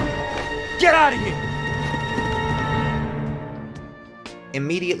after me! Get out of here!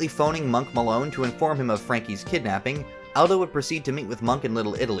 Immediately phoning Monk Malone to inform him of Frankie's kidnapping, Aldo would proceed to meet with Monk in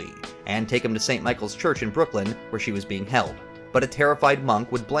Little Italy, and take him to St. Michael's Church in Brooklyn, where she was being held. But a terrified Monk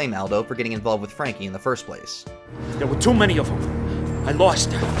would blame Aldo for getting involved with Frankie in the first place. There were too many of them. I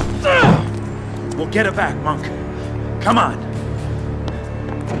lost her. We'll get her back, Monk. Come on.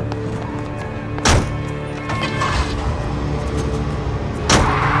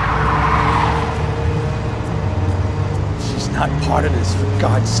 She's not part of this, for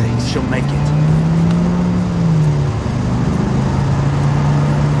God's sake. She'll make it.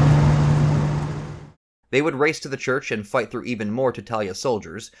 They would race to the church and fight through even more Tattaglia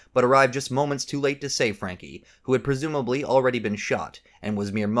soldiers, but arrived just moments too late to save Frankie, who had presumably already been shot, and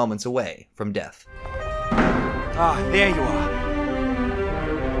was mere moments away from death. Ah, there you are.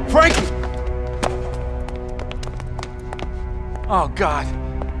 Frankie! Oh, God.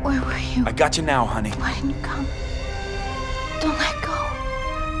 Where were you? I got you now, honey. Why didn't you come? Don't let go.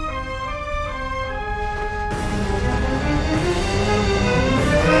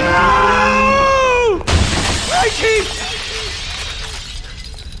 Frankie!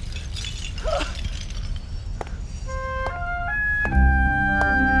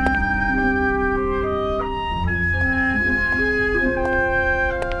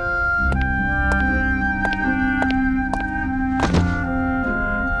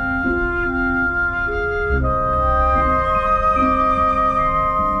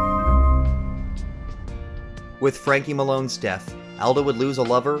 With Frankie Malone's death, Aldo would lose a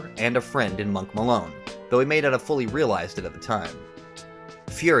lover and a friend in Monk Malone, though he may not have fully realized it at the time.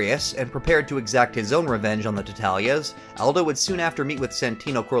 Furious, and prepared to exact his own revenge on the Tattaglias, Aldo would soon after meet with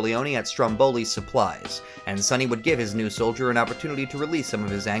Santino Corleone at Stromboli's Supplies, and Sonny would give his new soldier an opportunity to release some of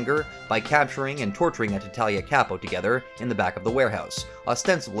his anger by capturing and torturing a Tattaglia capo together in the back of the warehouse,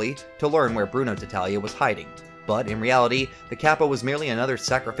 ostensibly to learn where Bruno Tattaglia was hiding. But in reality, the capo was merely another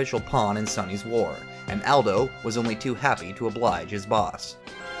sacrificial pawn in Sonny's war, and Aldo was only too happy to oblige his boss.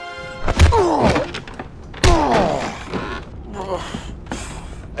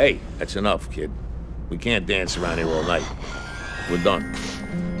 Hey, that's enough, kid. We can't dance around here all night. We're done.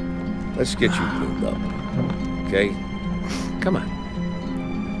 Let's get you cleaned up. Okay? Come on.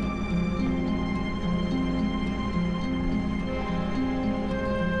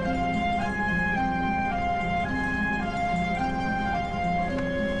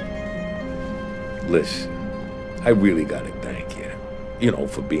 Listen, I really gotta thank you. You know,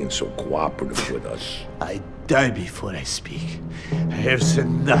 for being so cooperative with us. I die before I speak. I have said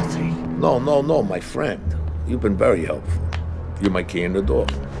nothing. No, my friend. You've been very helpful. You're my key in the door.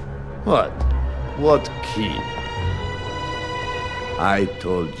 What? What key? I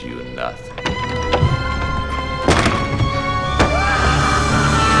told you nothing.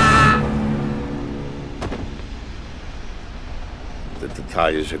 The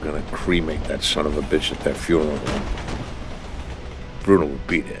Tattaglias are gonna cremate that son of a bitch at their funeral. Bruno will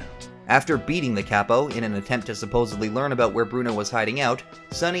be there. After beating the capo in an attempt to supposedly learn about where Bruno was hiding out,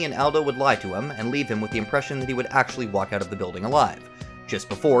 Sonny and Aldo would lie to him and leave him with the impression that he would actually walk out of the building alive. Just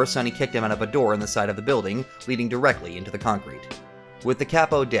before, Sonny kicked him out of a door in the side of the building, leading directly into the concrete. With the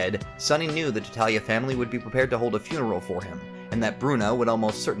capo dead, Sonny knew the Tattaglia family would be prepared to hold a funeral for him, and that Bruno would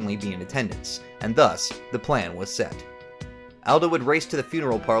almost certainly be in attendance, and thus, the plan was set. Aldo would race to the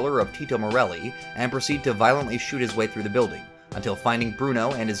funeral parlor of Tito Morelli and proceed to violently shoot his way through the building, until finding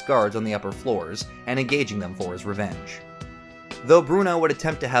Bruno and his guards on the upper floors and engaging them for his revenge. Though Bruno would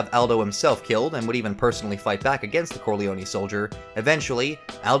attempt to have Aldo himself killed and would even personally fight back against the Corleone soldier, eventually,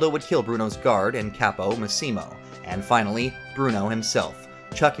 Aldo would kill Bruno's guard and capo, Massimo, and finally, Bruno himself,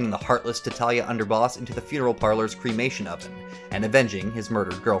 chucking the heartless Tattaglia underboss into the funeral parlor's cremation oven and avenging his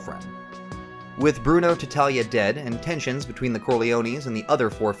murdered girlfriend. With Bruno Tattaglia dead and tensions between the Corleones and the other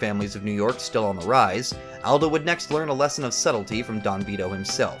 4 families of New York still on the rise, Aldo would next learn a lesson of subtlety from Don Vito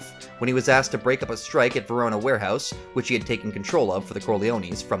himself, when he was asked to break up a strike at Verona warehouse, which he had taken control of for the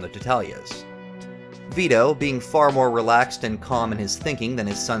Corleones from the Tattaglias. Vito, being far more relaxed and calm in his thinking than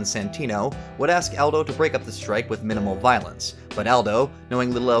his son Santino, would ask Aldo to break up the strike with minimal violence, but Aldo,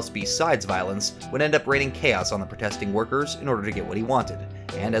 knowing little else besides violence, would end up raining chaos on the protesting workers in order to get what he wanted,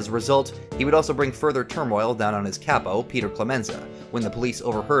 and as a result, he would also bring further turmoil down on his capo, Peter Clemenza, when the police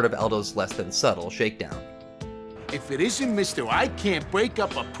overheard of Aldo's less than subtle shakedown. If it isn't Mr. I can't break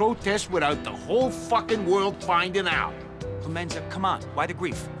up a protest without the whole fucking world finding out. Clemenza, come on, why the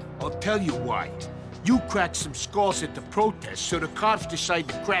grief? I'll tell you why. You cracked some skulls at the protest, so the cops decide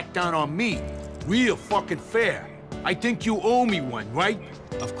to crack down on me. Real fucking fair. I think you owe me one, right?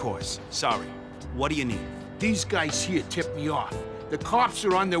 Of course. Sorry. What do you need? These guys here tipped me off. The cops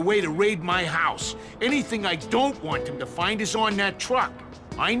are on their way to raid my house. Anything I don't want them to find is on that truck.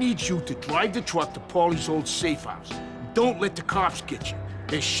 I need you to drive the truck to Paulie's old safe house. Don't let the cops get you.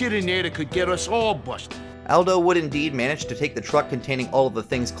 There's shit in there that could get us all busted. Aldo would indeed manage to take the truck containing all of the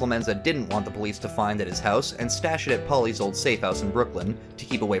things Clemenza didn't want the police to find at his house and stash it at Paulie's old safe house in Brooklyn to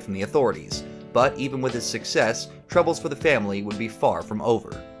keep away from the authorities. But even with his success, troubles for the family would be far from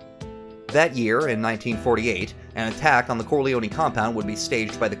over. That year, in 1948, an attack on the Corleone compound would be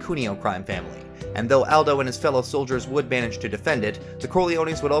staged by the Cuneo crime family, and though Aldo and his fellow soldiers would manage to defend it, the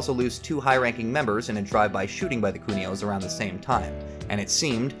Corleones would also lose 2 high-ranking members in a drive-by shooting by the Cuneos around the same time, and it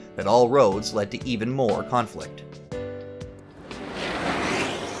seemed that all roads led to even more conflict.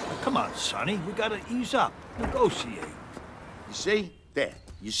 Come on, Sonny, we gotta ease up, negotiate. You see? There.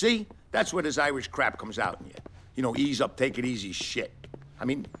 You see? That's where this Irish crap comes out in you. You know, ease up, take it easy shit. I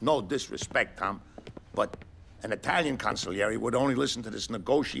mean, no disrespect, Tom, but an Italian consigliere would only listen to this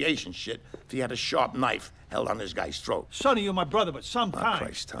negotiation shit if he had a sharp knife held on this guy's throat. Sonny, you're my brother, but sometimes... Oh,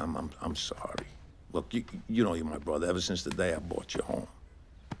 Christ, Tom, I'm sorry. Look, you know you're my brother ever since the day I brought you home.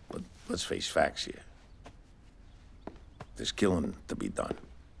 But let's face facts here. There's killing to be done.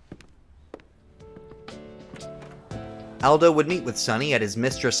 Aldo would meet with Sonny at his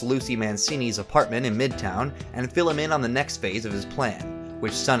mistress Lucy Mancini's apartment in Midtown and fill him in on the next phase of his plan,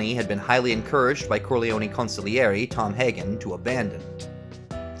 which Sonny had been highly encouraged by Corleone consigliere Tom Hagen to abandon.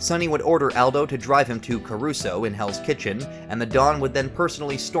 Sonny would order Aldo to drive him to Caruso in Hell's Kitchen, and the Don would then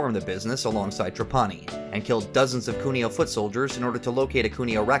personally storm the business alongside Trapani, and kill dozens of Cuneo foot soldiers in order to locate a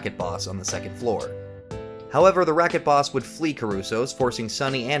Cuneo racket boss on the 2nd floor. However, the racket boss would flee Caruso's, forcing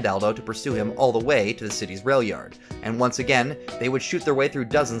Sonny and Aldo to pursue him all the way to the city's rail yard, and once again, they would shoot their way through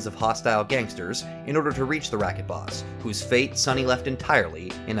dozens of hostile gangsters in order to reach the racket boss, whose fate Sonny left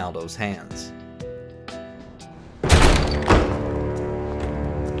entirely in Aldo's hands.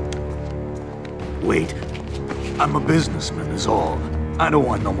 Wait. I'm a businessman is all. I don't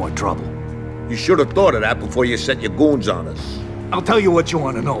want no more trouble. You should have thought of that before you sent your goons on us. I'll tell you what you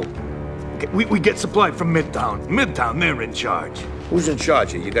want to know. We get supply from Midtown. Midtown, they're in charge. Who's in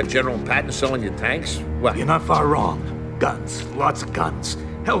charge here? You got General Patton selling your tanks? What? You're not far wrong. Guns. Lots of guns.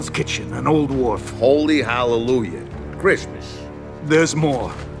 Hell's Kitchen, an old wharf. Holy hallelujah. Christmas. There's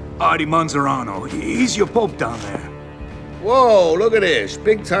more. Artie Manzarano. He's your pope down there. Whoa, look at this.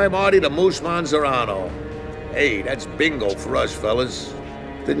 Big-time Artie the Moose Manzarano. Hey, that's bingo for us, fellas.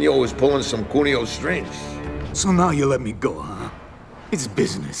 Didn't you always pulling some Cuneo strings? So now you let me go, huh? It's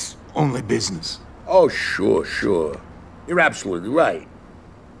business. Only business. Oh, sure. You're absolutely right.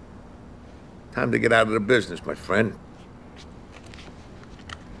 Time to get out of the business, my friend.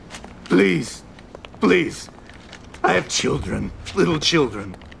 Please. I have children. Little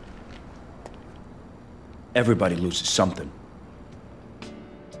children. Everybody loses something.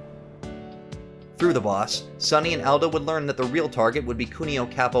 Through the boss, Sonny and Aldo would learn that the real target would be Cuneo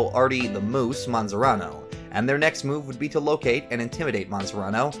capo Artie the Moose Manzarano, and their next move would be to locate and intimidate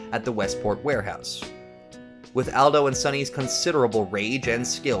Manzarano at the Westport warehouse. With Aldo and Sonny's considerable rage and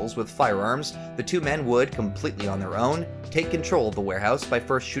skills with firearms, the 2 men would, completely on their own, take control of the warehouse by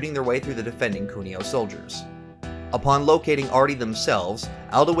first shooting their way through the defending Cuneo soldiers. Upon locating Artie themselves,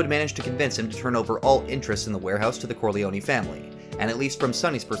 Aldo would manage to convince him to turn over all interest in the warehouse to the Corleone family, and at least from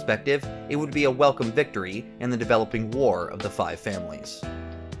Sonny's perspective, it would be a welcome victory in the developing war of the 5 families.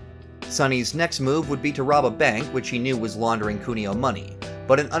 Sonny's next move would be to rob a bank which he knew was laundering Cuneo money,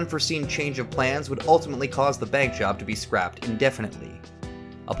 but an unforeseen change of plans would ultimately cause the bank job to be scrapped indefinitely.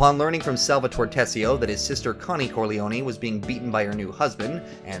 Upon learning from Salvatore Tessio that his sister Connie Corleone was being beaten by her new husband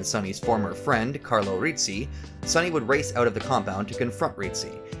and Sonny's former friend Carlo Rizzi, Sonny would race out of the compound to confront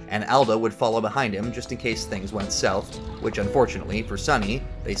Rizzi, and Aldo would follow behind him just in case things went south, which unfortunately for Sonny,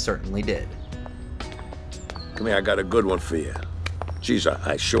 they certainly did. Come here, I got a good one for you. Geez,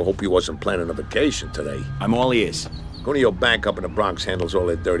 I sure hope you wasn't planning a vacation today. I'm all ears. Go to your bank up in the Bronx handles all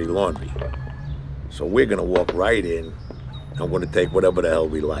that dirty laundry. So we're gonna walk right in, and we're gonna take whatever the hell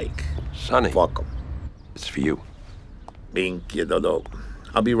we like. Sonny. Fuck 'em. It's for you. Bink, you know.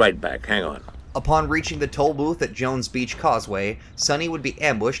 I'll be right back, hang on. Upon reaching the toll booth at Jones Beach Causeway, Sonny would be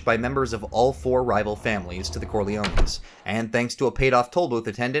ambushed by members of all four rival families to the Corleones, and thanks to a paid-off toll booth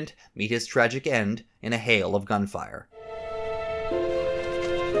attendant, meet his tragic end in a hail of gunfire.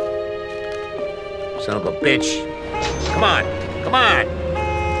 Son of a bitch. Come on, come on!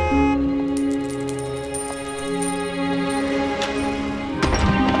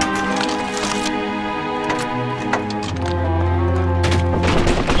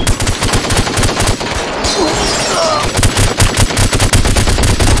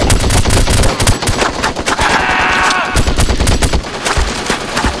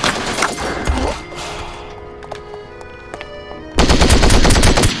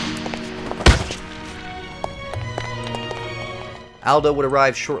 Aldo would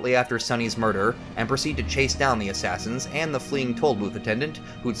arrive shortly after Sonny's murder and proceed to chase down the assassins and the fleeing toll booth attendant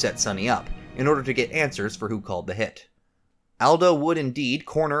who'd set Sonny up, in order to get answers for who called the hit. Aldo would indeed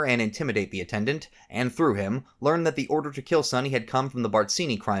corner and intimidate the attendant, and through him, learn that the order to kill Sonny had come from the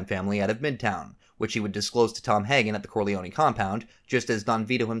Bartzini crime family out of Midtown, which he would disclose to Tom Hagen at the Corleone compound, just as Don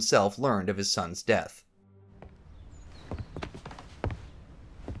Vito himself learned of his son's death.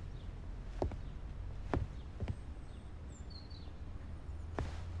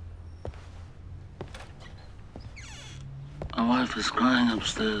 My wife is crying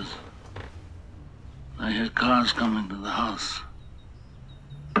upstairs. I hear cars coming to the house.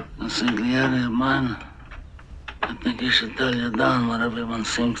 Consigliere of mine, I think you should tell your Don what everyone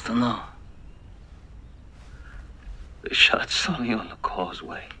seems to know. They shot Sonny on the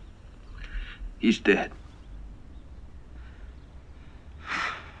causeway. He's dead.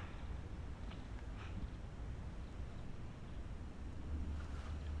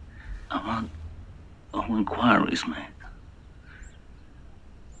 I want all inquiries made.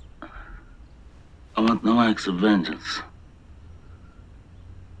 I want no acts of vengeance.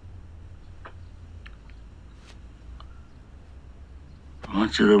 I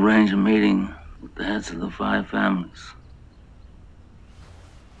want you to arrange a meeting with the heads of the 5 families.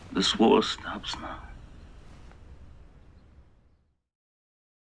 This war stops now.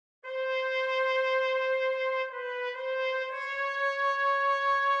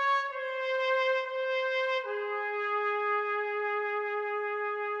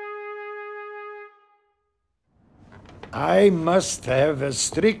 I must have a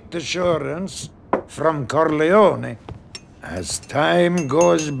strict assurance from Corleone. As time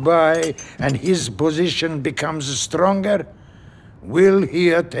goes by and his position becomes stronger, will he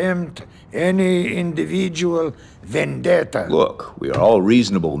attempt any individual vendetta? Look, we are all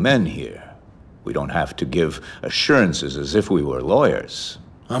reasonable men here. We don't have to give assurances as if we were lawyers.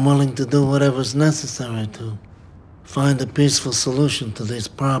 I'm willing to do whatever's necessary to find a peaceful solution to these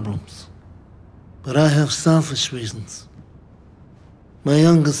problems. But I have selfish reasons. My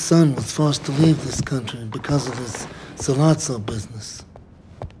youngest son was forced to leave this country because of his Salazzo business.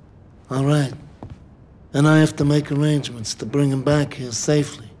 All right. And I have to make arrangements to bring him back here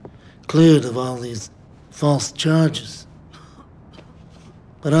safely, cleared of all these false charges.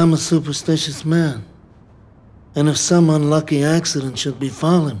 But I'm a superstitious man. And if some unlucky accident should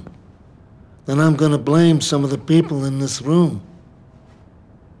befall him, then I'm gonna blame some of the people in this room.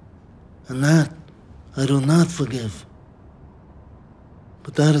 And that I do not forgive.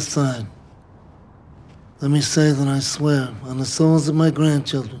 But that aside, let me say that I swear on the souls of my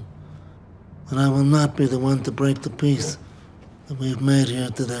grandchildren that I will not be the one to break the peace that we have made here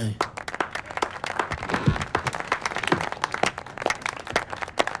today.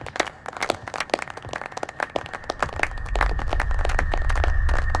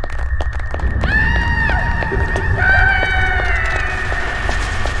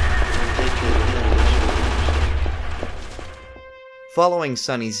 Following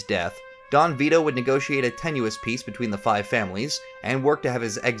Sonny's death, Don Vito would negotiate a tenuous peace between the 5 families and work to have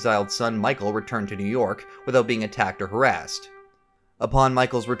his exiled son Michael return to New York without being attacked or harassed. Upon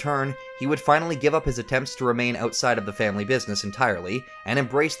Michael's return, he would finally give up his attempts to remain outside of the family business entirely and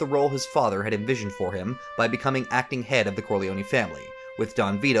embrace the role his father had envisioned for him by becoming acting head of the Corleone family, with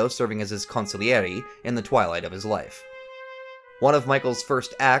Don Vito serving as his consigliere in the twilight of his life. One of Michael's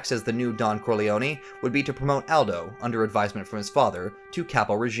first acts as the new Don Corleone would be to promote Aldo, under advisement from his father, to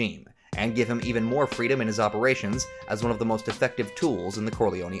capo regime, and give him even more freedom in his operations as one of the most effective tools in the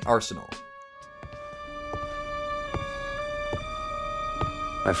Corleone arsenal.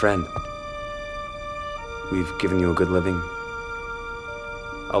 My friend, We've given you a good living,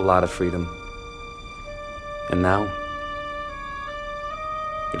 a lot of freedom, and now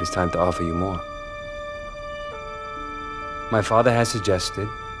it is time to offer you more. My father has suggested,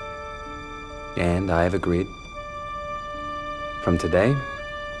 and I have agreed, from today,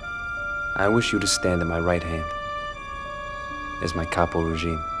 I wish you to stand at my right hand as my capo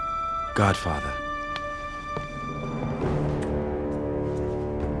regime. Godfather.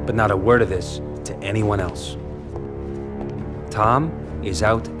 But not a word of this to anyone else. Tom is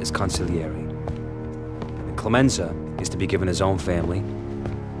out as consigliere. And Clemenza is to be given his own family.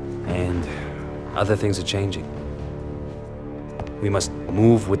 And other things are changing. We must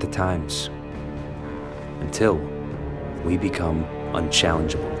move with the times until we become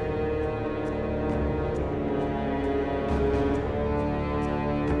unchallengeable.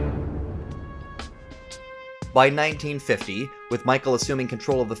 By 1950, with Michael assuming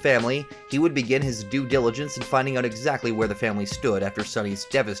control of the family, he would begin his due diligence in finding out exactly where the family stood after Sonny's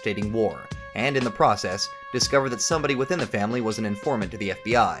devastating war, and in the process, discover that somebody within the family was an informant to the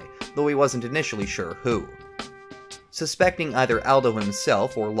FBI, though he wasn't initially sure who. Suspecting either Aldo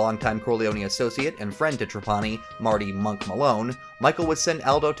himself or longtime Corleone associate and friend to Trapani, Marty "Monk" Malone, Michael would send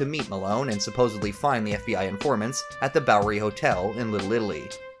Aldo to meet Malone and supposedly find the FBI informants at the Bowery Hotel in Little Italy.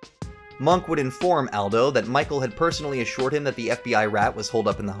 Monk would inform Aldo that Michael had personally assured him that the FBI rat was holed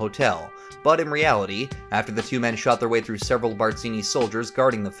up in the hotel, but in reality, after the two men shot their way through several Barzini soldiers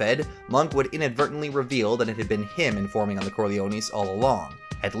guarding the Fed, Monk would inadvertently reveal that it had been him informing on the Corleones all along,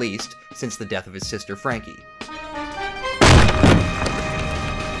 at least since the death of his sister Frankie.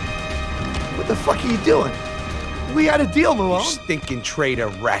 What the fuck are you doing? We had a deal, Malone. You stinking traitor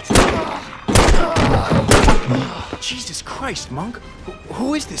rat. Jesus Christ, Monk.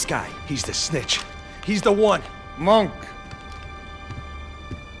 Who is this guy? He's the snitch. He's the one. Monk.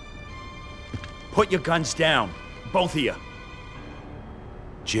 Put your guns down. Both of you.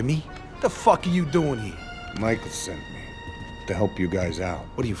 Jimmy? What the fuck are you doing here? Michael sent me to help you guys out.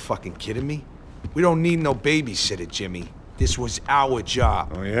 What, are you fucking kidding me? We don't need no babysitter, Jimmy. This was our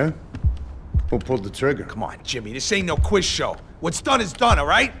job. Oh, yeah? Who pulled the trigger? Come on, Jimmy. This ain't no quiz show. What's done is done, all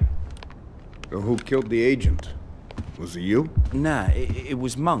right? So who killed the agent? Was it you? Nah, it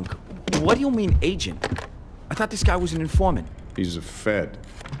was Monk. What do you mean, agent? I thought this guy was an informant. He's a Fed.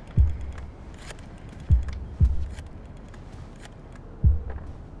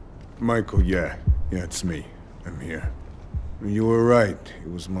 Michael, yeah, it's me. I'm here. You were right.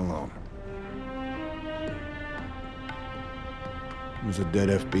 It was Malone. There's a dead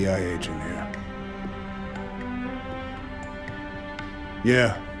FBI agent here.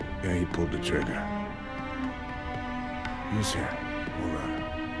 Yeah, he pulled the trigger. He's here. Hold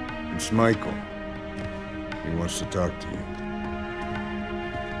on. It's Michael. He wants to talk to you.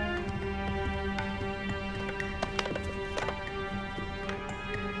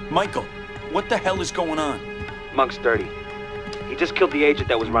 Michael, what the hell is going on? Monk's dirty. He just killed the agent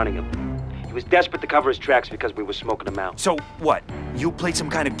that was running him. He was desperate to cover his tracks because we were smoking him out. So, what? You played some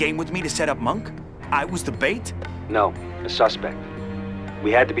kind of game with me to set up Monk? I was the bait? No, a suspect.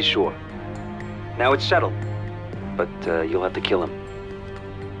 We had to be sure. Now it's settled. But you'll have to kill him.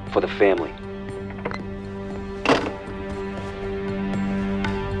 For the family.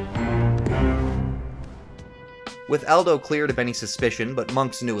 With Aldo cleared of any suspicion but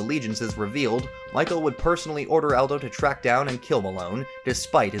Monk's new allegiances revealed, Michael would personally order Aldo to track down and kill Malone,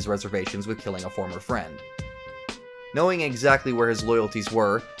 despite his reservations with killing a former friend. Knowing exactly where his loyalties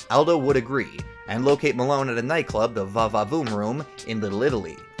were, Aldo would agree, and locate Malone at a nightclub, the Va Va Voom Room, in Little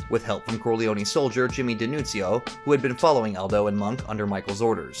Italy, with help from Corleone soldier Jimmy D'Annunzio, who had been following Aldo and Monk under Michael's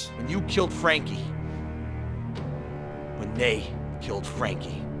orders. When you killed Frankie. When they killed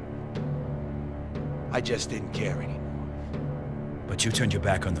Frankie. I just didn't care anymore. But you turned your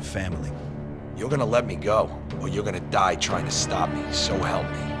back on the family. You're gonna let me go, or you're gonna die trying to stop me, so help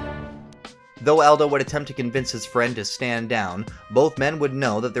me. Though Aldo would attempt to convince his friend to stand down, both men would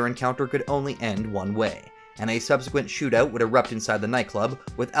know that their encounter could only end one way, and a subsequent shootout would erupt inside the nightclub,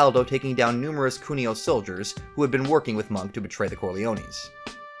 with Aldo taking down numerous Cuneo soldiers who had been working with Monk to betray the Corleones.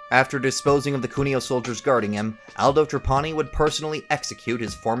 After disposing of the Cuneo soldiers guarding him, Aldo Trapani would personally execute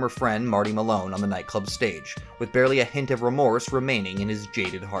his former friend Marty Malone on the nightclub stage, with barely a hint of remorse remaining in his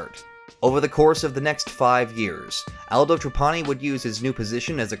jaded heart. Over the course of the next 5 years, Aldo Trapani would use his new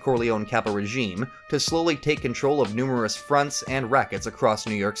position as a Corleone capo regime to slowly take control of numerous fronts and rackets across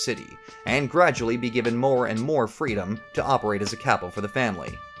New York City, and gradually be given more and more freedom to operate as a capo for the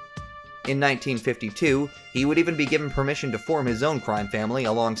family. In 1952, he would even be given permission to form his own crime family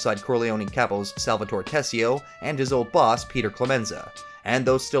alongside Corleone capos Salvatore Tessio and his old boss Peter Clemenza, and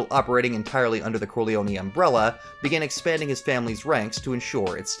though still operating entirely under the Corleone umbrella, began expanding his family's ranks to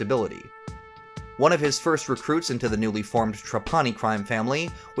ensure its stability. One of his first recruits into the newly formed Trapani crime family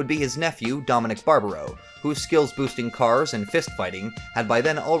would be his nephew, Dominic Barbaro, whose skills boosting cars and fist-fighting had by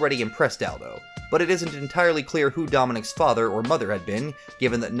then already impressed Aldo, but it isn't entirely clear who Dominic's father or mother had been,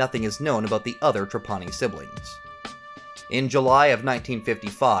 given that nothing is known about the other Trapani siblings. In July of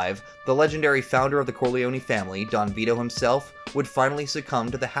 1955, the legendary founder of the Corleone family, Don Vito himself, would finally succumb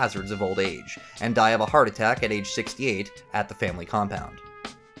to the hazards of old age, and die of a heart attack at age 68 at the family compound.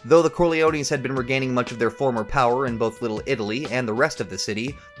 Though the Corleones had been regaining much of their former power in both Little Italy and the rest of the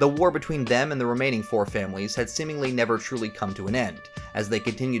city, the war between them and the remaining four families had seemingly never truly come to an end, as they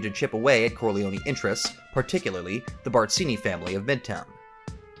continued to chip away at Corleone interests, particularly the Barzini family of Midtown.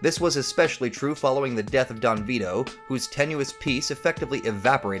 This was especially true following the death of Don Vito, whose tenuous peace effectively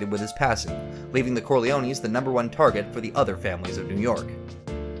evaporated with his passing, leaving the Corleones the #1 target for the other families of New York.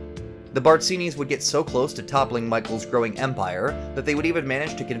 The Barzinis would get so close to toppling Michael's growing empire that they would even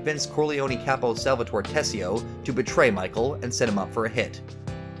manage to convince Corleone capo Salvatore Tessio to betray Michael and set him up for a hit.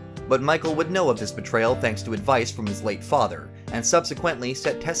 But Michael would know of this betrayal thanks to advice from his late father, and subsequently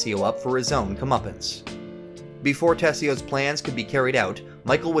set Tessio up for his own comeuppance. Before Tessio's plans could be carried out,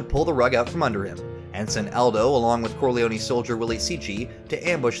 Michael would pull the rug out from under him, and send Aldo along with Corleone soldier Willie Cicci to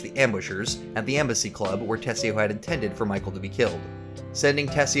ambush the ambushers at the Embassy Club where Tessio had intended for Michael to be killed. Sending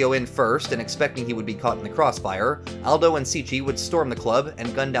Tessio in first and expecting he would be caught in the crossfire, Aldo and Cicci would storm the club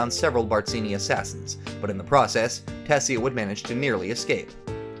and gun down several Barzini assassins, but in the process, Tessio would manage to nearly escape.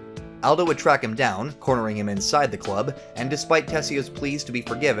 Aldo would track him down, cornering him inside the club, and despite Tessio's pleas to be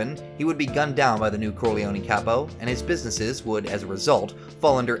forgiven, he would be gunned down by the new Corleone capo, and his businesses would, as a result,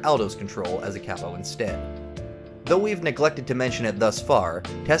 fall under Aldo's control as a capo instead. Though we've neglected to mention it thus far,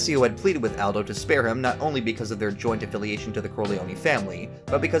 Tessio had pleaded with Aldo to spare him not only because of their joint affiliation to the Corleone family,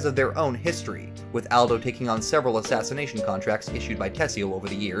 but because of their own history, with Aldo taking on several assassination contracts issued by Tessio over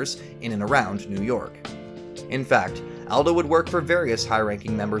the years in and around New York. In fact, Aldo would work for various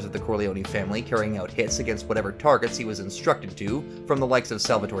high-ranking members of the Corleone family, carrying out hits against whatever targets he was instructed to, from the likes of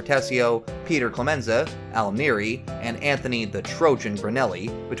Salvatore Tessio, Peter Clemenza, Al Neri, and Anthony the Trojan Brunelli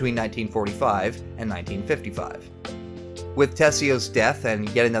between 1945 and 1955. With Tessio's death and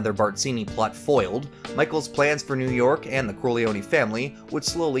yet another Barzini plot foiled, Michael's plans for New York and the Corleone family would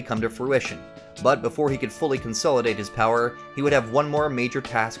slowly come to fruition. But before he could fully consolidate his power, he would have one more major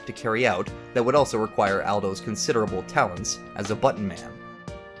task to carry out that would also require Aldo's considerable talents as a button man.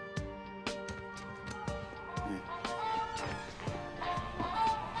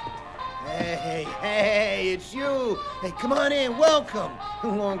 Hey, it's you! Hey, come on in, welcome!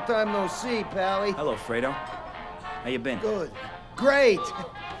 Long time no see, Pally. Hello, Fredo. How you been? Good. Great!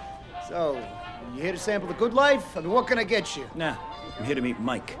 So, you here to sample the good life? I mean, what can I get you? Nah, I'm here to meet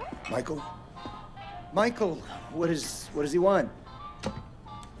Mike. Michael? Michael, what does he want?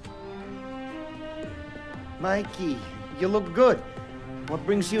 Mikey, you look good. What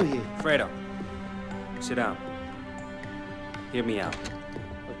brings you here? Fredo, sit down. Hear me out.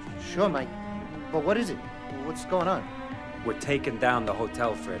 Sure, Mike. But what is it? What's going on? We're taking down the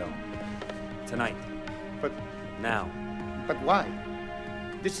hotel, Fredo. Tonight. But... Now. But why?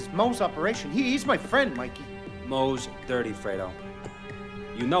 This is Mo's operation. He's my friend, Mikey. Mo's dirty, Fredo.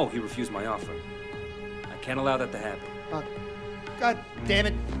 You know he refused my offer. I can't allow that to happen. God damn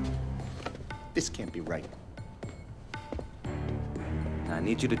it. This can't be right. I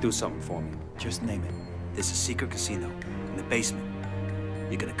need you to do something for me. Just name it. There's a secret casino in the basement.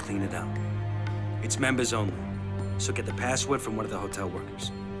 You're gonna clean it out. It's members only, so get the password from one of the hotel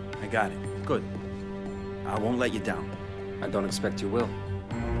workers. I got it. Good. I won't let you down. I don't expect you will.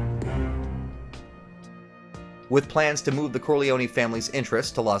 With plans to move the Corleone family's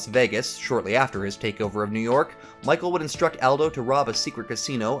interests to Las Vegas shortly after his takeover of New York, Michael would instruct Aldo to rob a secret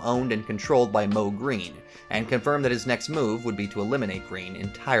casino owned and controlled by Mo Green, and confirm that his next move would be to eliminate Green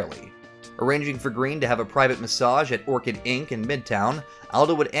entirely. Arranging for Green to have a private massage at Orchid Inc. in Midtown,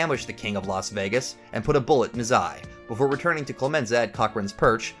 Aldo would ambush the king of Las Vegas and put a bullet in his eye, before returning to Clemenza at Cochran's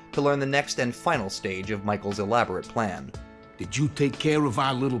Perch to learn the next and final stage of Michael's elaborate plan. Did you take care of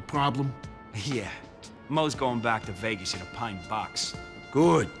our little problem? Yeah. Mo's going back to Vegas in a pine box.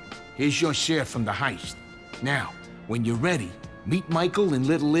 Good. Here's your share from the heist. Now, when you're ready, meet Michael in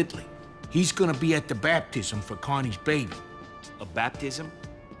Little Italy. He's gonna be at the baptism for Connie's baby. A baptism?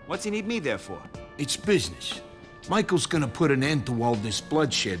 What's he need me there for? It's business. Michael's gonna put an end to all this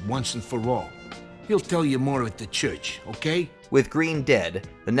bloodshed once and for all. He'll tell you more at the church, okay? With Green dead,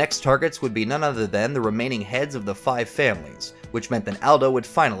 the next targets would be none other than the remaining heads of the 5 families, which meant that Aldo would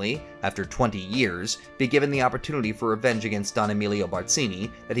finally, after 20 years, be given the opportunity for revenge against Don Emilio Barzini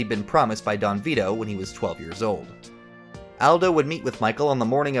that he'd been promised by Don Vito when he was 12 years old. Aldo would meet with Michael on the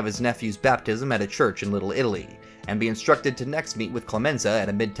morning of his nephew's baptism at a church in Little Italy, and be instructed to next meet with Clemenza at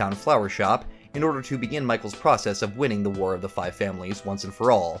a midtown flower shop in order to begin Michael's process of winning the War of the 5 Families once and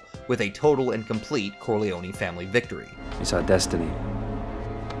for all, with a total and complete Corleone family victory. It's our destiny.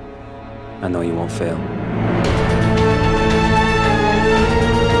 I know you won't fail.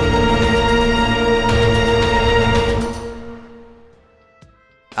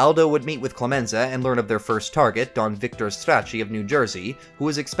 Aldo would meet with Clemenza and learn of their first target, Don Victor Stracci of New Jersey, who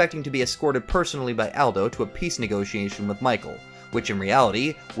was expecting to be escorted personally by Aldo to a peace negotiation with Michael, which in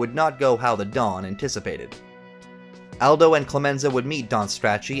reality would not go how the Don anticipated. Aldo and Clemenza would meet Don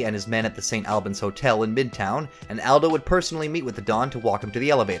Stracci and his men at the St. Albans Hotel in Midtown, and Aldo would personally meet with the Don to walk him to the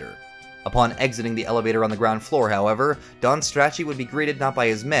elevator. Upon exiting the elevator on the ground floor, however, Don Stracci would be greeted not by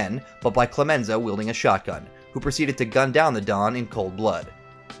his men, but by Clemenza wielding a shotgun, who proceeded to gun down the Don in cold blood.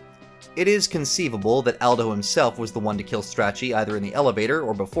 It is conceivable that Aldo himself was the one to kill Stracci either in the elevator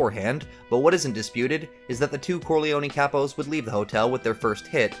or beforehand, but what isn't disputed is that the 2 Corleone capos would leave the hotel with their first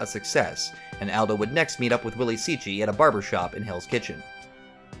hit a success, and Aldo would next meet up with Willie Cicci at a barbershop in Hell's Kitchen.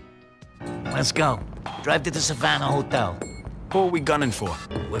 Let's go. Drive to the Savannah Hotel. Who are we gunning for?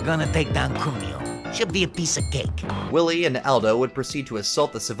 We're gonna take down Cuneo. Should be a piece of cake. Willie and Aldo would proceed to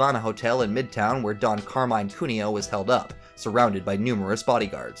assault the Savannah Hotel in Midtown where Don Carmine Cuneo was held up, surrounded by numerous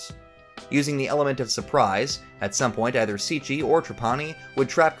bodyguards. Using the element of surprise, at some point either Cicci or Trapani would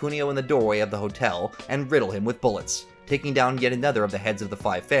trap Cuneo in the doorway of the hotel and riddle him with bullets, taking down yet another of the heads of the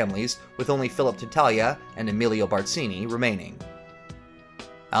 5 families, with only Philip Tattaglia and Emilio Barzini remaining.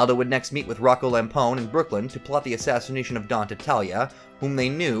 Aldo would next meet with Rocco Lampone in Brooklyn to plot the assassination of Don Tattaglia, whom they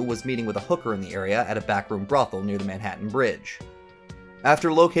knew was meeting with a hooker in the area at a backroom brothel near the Manhattan Bridge.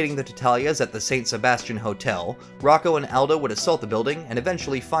 After locating the Tattaglias at the St. Sebastian Hotel, Rocco and Aldo would assault the building and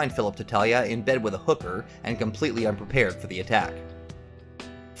eventually find Philip Tattaglia in bed with a hooker and completely unprepared for the attack.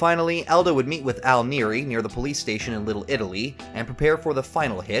 Finally, Aldo would meet with Al Neri near the police station in Little Italy and prepare for the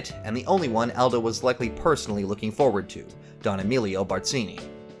final hit, and the only one Aldo was likely personally looking forward to, Don Emilio Barzini.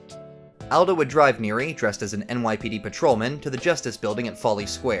 Aldo would drive Neri, dressed as an NYPD patrolman, to the Justice Building at Folly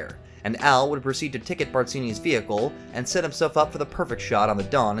Square, and Al would proceed to ticket Barzini's vehicle and set himself up for the perfect shot on the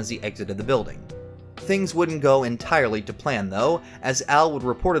Don as he exited the building. Things wouldn't go entirely to plan though, as Al would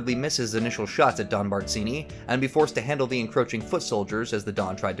reportedly miss his initial shots at Don Barzini and be forced to handle the encroaching foot soldiers as the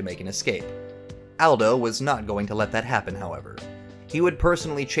Don tried to make an escape. Aldo was not going to let that happen, however. He would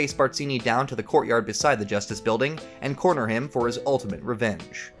personally chase Barzini down to the courtyard beside the Justice Building and corner him for his ultimate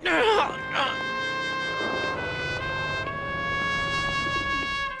revenge.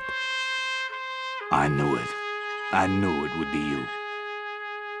 I knew it. I knew it would be you.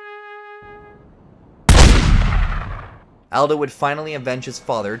 Aldo would finally avenge his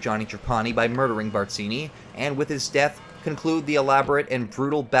father, Johnny Trapani, by murdering Barzini, and with his death, conclude the elaborate and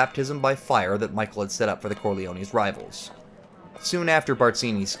brutal baptism by fire that Michael had set up for the Corleones' rivals. Soon after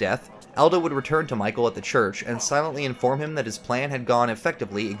Barzini's death, Aldo would return to Michael at the church and silently inform him that his plan had gone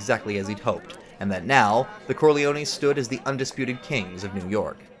effectively exactly as he'd hoped, and that now, the Corleones stood as the undisputed kings of New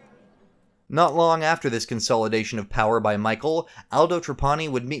York. Not long after this consolidation of power by Michael, Aldo Trapani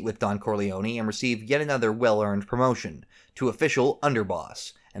would meet with Don Corleone and receive yet another well-earned promotion, to official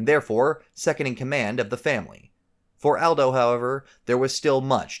underboss, and therefore second in command of the family. For Aldo, however, there was still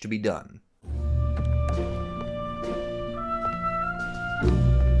much to be done.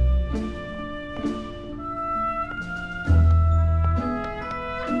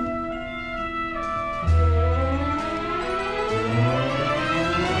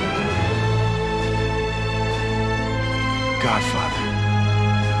 Godfather.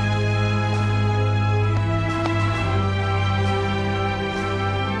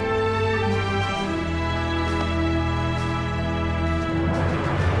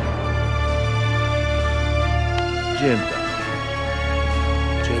 Jim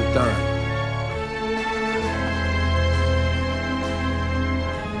Dunn.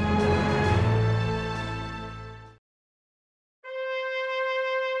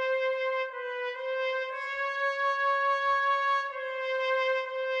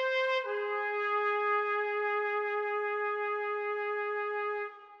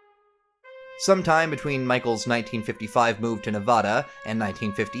 Sometime between Michael's 1955 move to Nevada and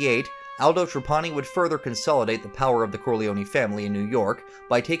 1958, Aldo Trapani would further consolidate the power of the Corleone family in New York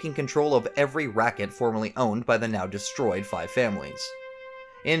by taking control of every racket formerly owned by the now destroyed 5 families.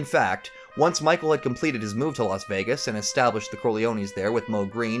 In fact, Once Michael had completed his move to Las Vegas and established the Corleones there with Moe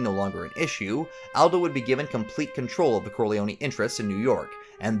Greene no longer an issue, Aldo would be given complete control of the Corleone interests in New York,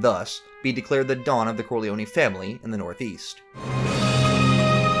 and thus be declared the dawn of the Corleone family in the Northeast.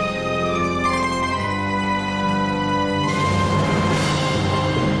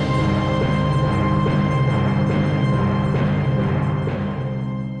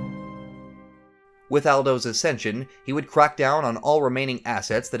 With Aldo's ascension, he would crack down on all remaining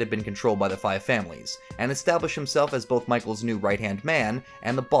assets that had been controlled by the five families, and establish himself as both Michael's new right-hand man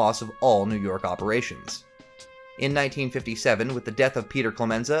and the boss of all New York operations. In 1957, with the death of Peter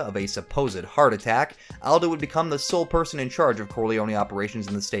Clemenza of a supposed heart attack, Aldo would become the sole person in charge of Corleone operations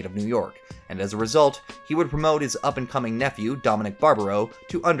in the state of New York, and as a result, he would promote his up-and-coming nephew, Dominic Barbaro,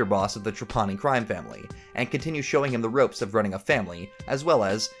 to underboss of the Trapani crime family, and continue showing him the ropes of running a family, as well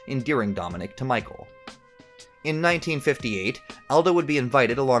as endearing Dominic to Michael. In 1958, Aldo would be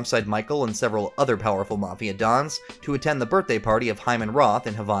invited alongside Michael and several other powerful mafia dons to attend the birthday party of Hyman Roth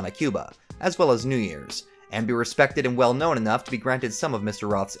in Havana, Cuba, as well as New Year's, and be respected and well known enough to be granted some of Mr.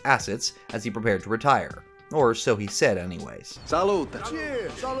 Roth's assets as he prepared to retire. Or so he said anyways. Salud!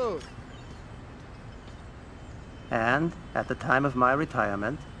 Cheers! Salud! And, at the time of my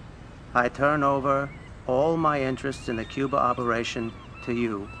retirement, I turn over all my interests in the Cuba operation to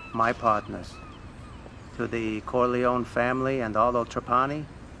you, my partners. To the Corleone family and Aldo Trapani,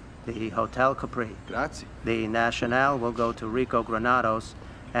 the Hotel Capri. Grazie. The Nacional will go to Rico Granados,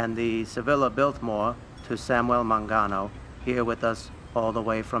 and the Sevilla Biltmore to Samuel Mangano, here with us all the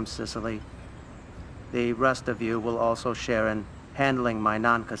way from Sicily. The rest of you will also share in handling my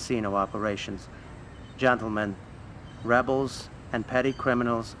non-casino operations. Gentlemen, rebels and petty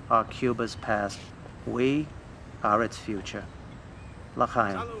criminals are Cuba's past. We are its future.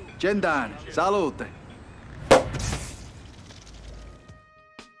 L'chaim. Gendan, salute.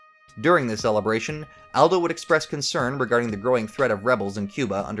 During the celebration, Aldo would express concern regarding the growing threat of rebels in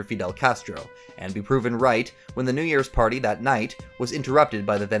Cuba under Fidel Castro, and be proven right when the New Year's party that night was interrupted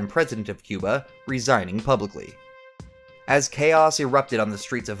by the then president of Cuba resigning publicly. As chaos erupted on the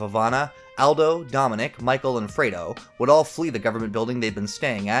streets of Havana, Aldo, Dominic, Michael, and Fredo would all flee the government building they'd been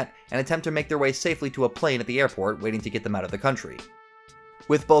staying at and attempt to make their way safely to a plane at the airport waiting to get them out of the country.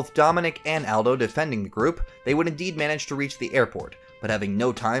 With both Dominic and Aldo defending the group, they would indeed manage to reach the airport, but having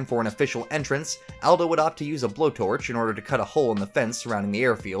no time for an official entrance, Aldo would opt to use a blowtorch in order to cut a hole in the fence surrounding the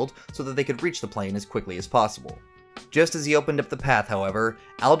airfield so that they could reach the plane as quickly as possible. Just as he opened up the path, however,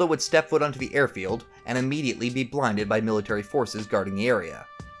 Aldo would step foot onto the airfield and immediately be blinded by military forces guarding the area.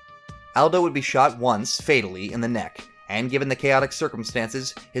 Aldo would be shot once, fatally, in the neck, and given the chaotic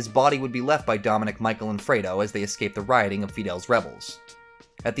circumstances, his body would be left by Dominic, Michael, and Fredo as they escaped the rioting of Fidel's rebels.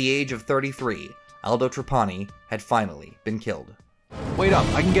 At the age of 33, Aldo Trapani had finally been killed. Wait up,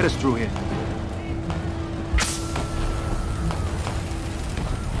 I can get us through here.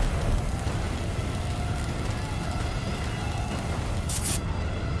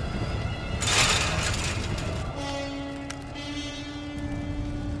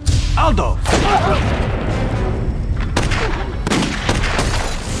 Aldo!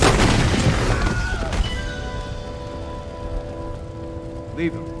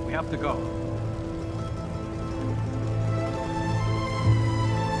 Leave him. We have to go.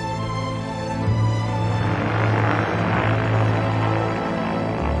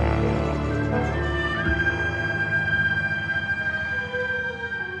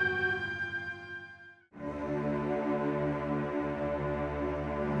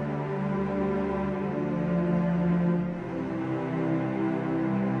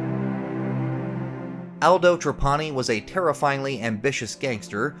 Aldo Trapani was a terrifyingly ambitious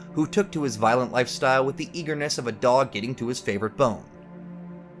gangster who took to his violent lifestyle with the eagerness of a dog getting to his favorite bone.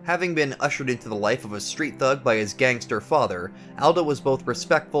 Having been ushered into the life of a street thug by his gangster father, Aldo was both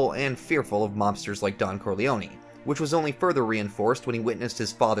respectful and fearful of mobsters like Don Corleone, which was only further reinforced when he witnessed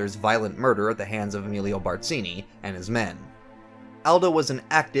his father's violent murder at the hands of Emilio Barzini and his men. Aldo was an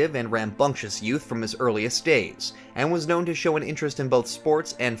active and rambunctious youth from his earliest days, and was known to show an interest in both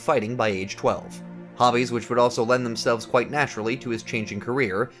sports and fighting by age 12. Hobbies which would also lend themselves quite naturally to his changing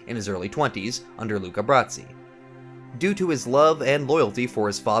career in his early 20s under Luca Brasi. Due to his love and loyalty for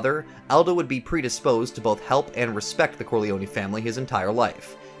his father, Aldo would be predisposed to both help and respect the Corleone family his entire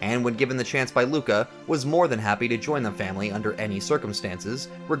life, and when given the chance by Luca, was more than happy to join the family under any circumstances,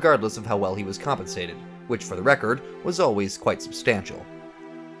 regardless of how well he was compensated, which for the record was always quite substantial.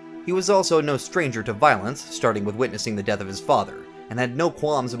 He was also no stranger to violence, starting with witnessing the death of his father, and had no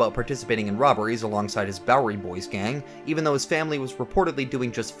qualms about participating in robberies alongside his Bowery Boys gang, even though his family was reportedly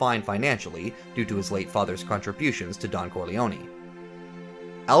doing just fine financially due to his late father's contributions to Don Corleone.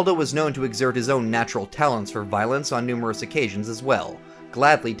 Aldo was known to exert his own natural talents for violence on numerous occasions as well,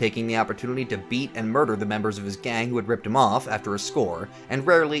 gladly taking the opportunity to beat and murder the members of his gang who had ripped him off after a score, and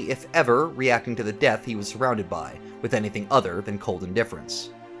rarely, if ever, reacting to the death he was surrounded by, with anything other than cold indifference.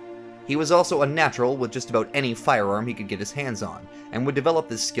 He was also a natural with just about any firearm he could get his hands on, and would develop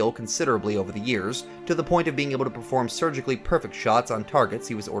this skill considerably over the years, to the point of being able to perform surgically perfect shots on targets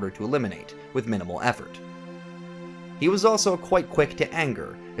he was ordered to eliminate, with minimal effort. He was also quite quick to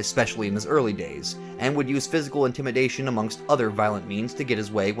anger, especially in his early days, and would use physical intimidation amongst other violent means to get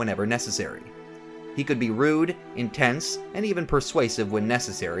his way whenever necessary. He could be rude, intense, and even persuasive when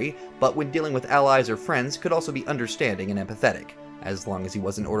necessary, but when dealing with allies or friends could also be understanding and empathetic, as long as he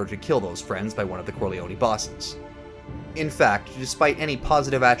wasn't ordered to kill those friends by one of the Corleone bosses. In fact, despite any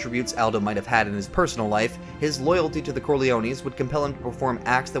positive attributes Aldo might have had in his personal life, his loyalty to the Corleones would compel him to perform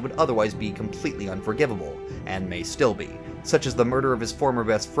acts that would otherwise be completely unforgivable, and may still be, such as the murder of his former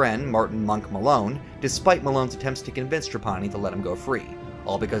best friend, Martin "Monk" Malone, despite Malone's attempts to convince Trapani to let him go free,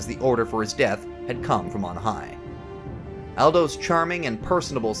 all because the order for his death had come from on high. Aldo's charming and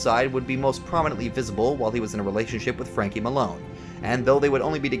personable side would be most prominently visible while he was in a relationship with Frankie Malone, and though they would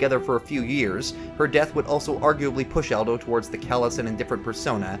only be together for a few years, her death would also arguably push Aldo towards the callous and indifferent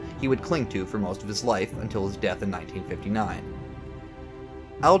persona he would cling to for most of his life until his death in 1959.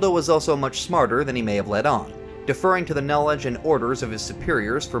 Aldo was also much smarter than he may have let on, deferring to the knowledge and orders of his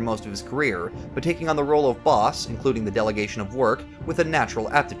superiors for most of his career, but taking on the role of boss, including the delegation of work, with a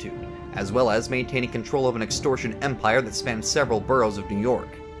natural aptitude, as well as maintaining control of an extortion empire that spanned several boroughs of New York.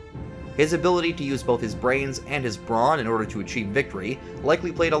 His ability to use both his brains and his brawn in order to achieve victory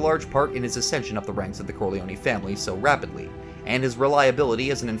likely played a large part in his ascension up the ranks of the Corleone family so rapidly, and his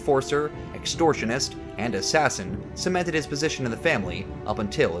reliability as an enforcer, extortionist, and assassin cemented his position in the family up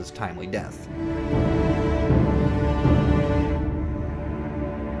until his timely death.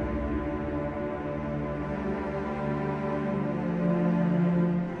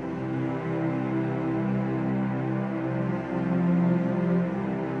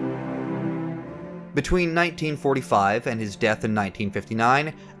 Between 1945 and his death in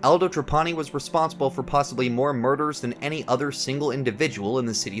 1959, Aldo Trapani was responsible for possibly more murders than any other single individual in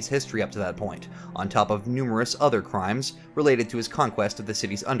the city's history up to that point, on top of numerous other crimes related to his conquest of the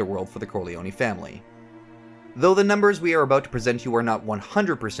city's underworld for the Corleone family. Though the numbers we are about to present you are not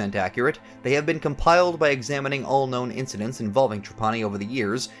 100% accurate, they have been compiled by examining all known incidents involving Trapani over the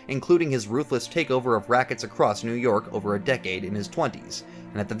years, including his ruthless takeover of rackets across New York over a decade in his 20s,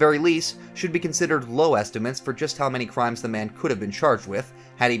 and at the very least should be considered low estimates for just how many crimes the man could have been charged with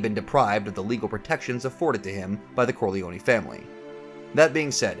had he been deprived of the legal protections afforded to him by the Corleone family. That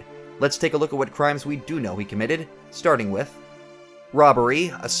being said, let's take a look at what crimes we do know he committed, starting with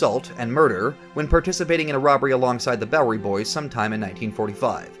robbery, assault, and murder when participating in a robbery alongside the Bowery Boys sometime in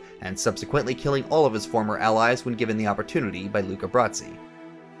 1945, and subsequently killing all of his former allies when given the opportunity by Luca Brasi.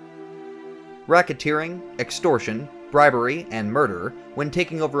 Racketeering, extortion, bribery, and murder when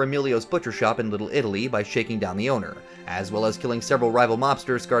taking over Emilio's butcher shop in Little Italy by shaking down the owner, as well as killing several rival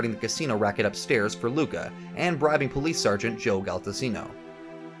mobsters guarding the casino racket upstairs for Luca, and bribing Police Sergeant Joe Galtasino.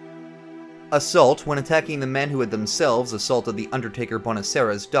 Assault when attacking the men who had themselves assaulted the Undertaker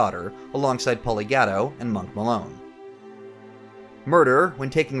Bonacera's daughter, alongside Poligato and Monk Malone. Murder when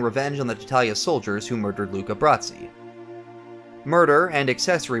taking revenge on the Tattaglia soldiers who murdered Luca Brasi. Murder and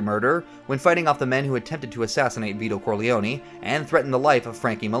accessory murder when fighting off the men who attempted to assassinate Vito Corleone and threaten the life of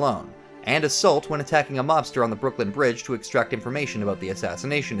Frankie Malone, and assault when attacking a mobster on the Brooklyn Bridge to extract information about the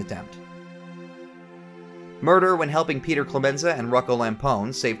assassination attempt. Murder when helping Peter Clemenza and Rocco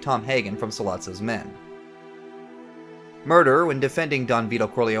Lampone save Tom Hagen from Sollozzo's men. Murder when defending Don Vito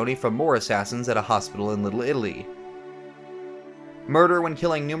Corleone from more assassins at a hospital in Little Italy. Murder when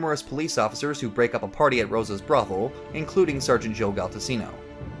killing numerous police officers who break up a party at Rosa's brothel, including Sergeant Joe Galtasino.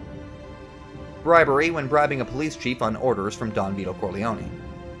 Bribery when bribing a police chief on orders from Don Vito Corleone.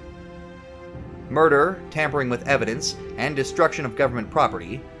 Murder, tampering with evidence, and destruction of government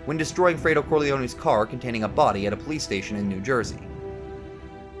property when destroying Fredo Corleone's car containing a body at a police station in New Jersey.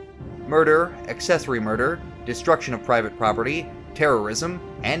 Murder, accessory murder, destruction of private property, terrorism,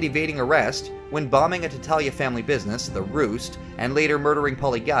 and evading arrest when bombing a Tattaglia family business, The Roost, and later murdering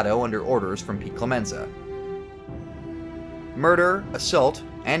Poligato under orders from Pete Clemenza. Murder, assault,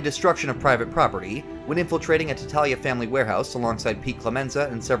 and destruction of private property when infiltrating a Tattaglia family warehouse alongside Pete Clemenza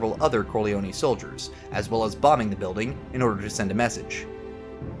and several other Corleone soldiers, as well as bombing the building in order to send a message.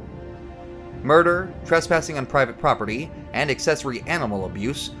 Murder, trespassing on private property, and accessory animal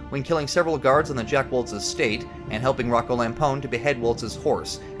abuse when killing several guards on the Jack Woltz estate and helping Rocco Lampone to behead Woltz's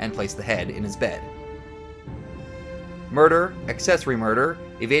horse and place the head in his bed. murder, accessory murder,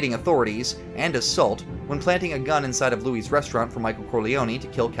 evading authorities, and assault when planting a gun inside of Louis' restaurant for Michael Corleone to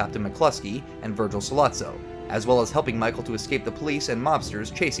kill Captain McCluskey and Virgil Sollozzo, as well as helping Michael to escape the police and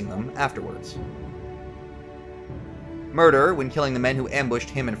mobsters chasing them afterwards. Murder when killing the men who ambushed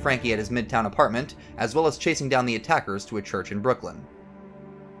him and Frankie at his Midtown apartment, as well as chasing down the attackers to a church in Brooklyn.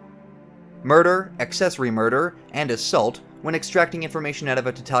 Murder, accessory murder, and assault when extracting information out of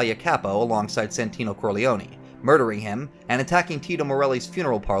a Tattaglia capo alongside Santino Corleone, murdering him, and attacking Tito Morelli's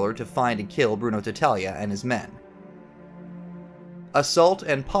funeral parlor to find and kill Bruno Tattaglia and his men. Assault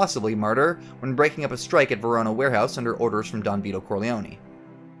and possibly murder when breaking up a strike at Verona warehouse under orders from Don Vito Corleone.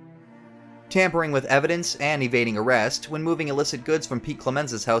 Tampering with evidence and evading arrest when moving illicit goods from Pete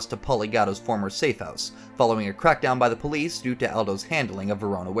Clemenza's house to Paulie Gatto's former safe house, following a crackdown by the police due to Aldo's handling of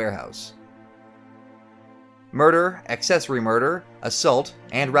Verona warehouse. Murder, accessory murder, assault,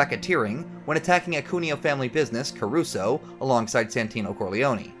 and racketeering when attacking a Cuneo family business, Caruso, alongside Santino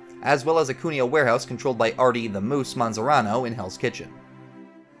Corleone, as well as a Cuneo warehouse controlled by Artie the Moose Manzarano in Hell's Kitchen.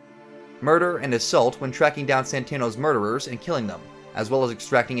 Murder and assault when tracking down Santino's murderers and killing them, as well as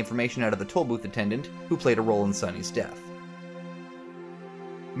extracting information out of the toll booth attendant who played a role in Sonny's death.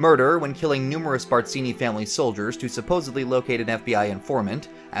 Murder when killing numerous Barzini family soldiers to supposedly locate an FBI informant,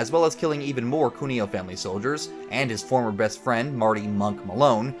 as well as killing even more Cuneo family soldiers, and his former best friend, Marty Monk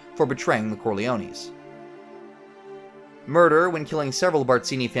Malone, for betraying the Corleones. Murder when killing several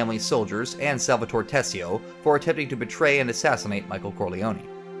Barzini family soldiers and Salvatore Tessio for attempting to betray and assassinate Michael Corleone.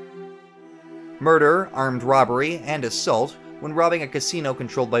 Murder, armed robbery, and assault when robbing a casino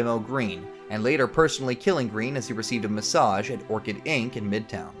controlled by Mo Green, and later personally killing Green as he received a massage at Orchid Inc. in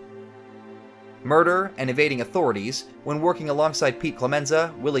Midtown. Murder and evading authorities when working alongside Pete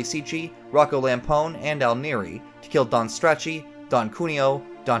Clemenza, Willie Cicci, Rocco Lampone, and Al Neri to kill Don Stracci, Don Cuneo,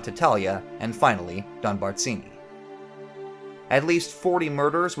 Don Tattaglia, and finally, Don Barzini. At least 40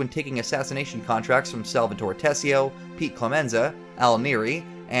 murders when taking assassination contracts from Salvatore Tessio, Pete Clemenza, Al Neri,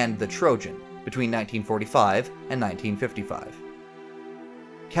 and the Trojan between 1945 and 1955.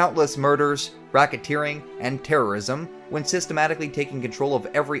 Countless murders, racketeering, and terrorism when systematically taking control of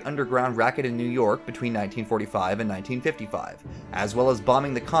every underground racket in New York between 1945 and 1955, as well as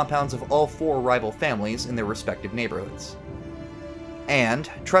bombing the compounds of all 4 rival families in their respective neighborhoods.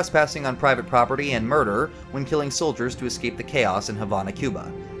 And trespassing on private property and murder when killing soldiers to escape the chaos in Havana,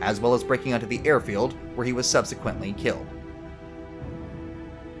 Cuba, as well as breaking onto the airfield where he was subsequently killed.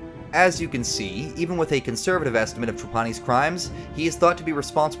 As you can see, even with a conservative estimate of Trapani's crimes, he is thought to be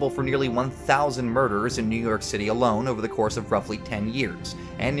responsible for nearly 1,000 murders in New York City alone over the course of roughly 10 years,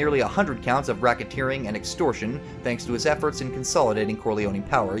 and nearly 100 counts of racketeering and extortion thanks to his efforts in consolidating Corleone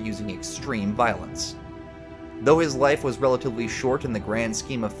power using extreme violence. Though his life was relatively short in the grand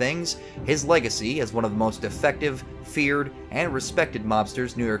scheme of things, his legacy as one of the most effective, feared, and respected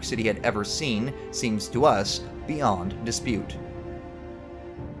mobsters New York City had ever seen seems to us beyond dispute.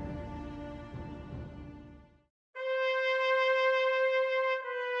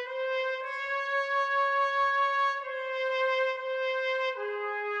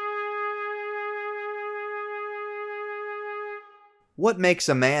 What makes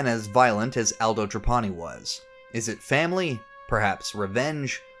a man as violent as Aldo Trapani was? Is it family? Perhaps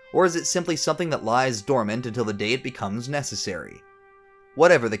revenge? Or is it simply something that lies dormant until the day it becomes necessary?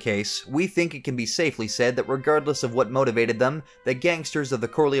 Whatever the case, we think it can be safely said that regardless of what motivated them, the gangsters of the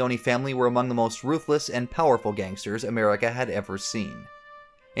Corleone family were among the most ruthless and powerful gangsters America had ever seen.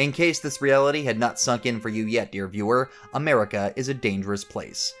 In case this reality had not sunk in for you yet, dear viewer, America is a dangerous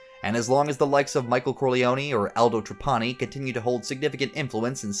place. And as long as the likes of Michael Corleone or Aldo Trapani continue to hold significant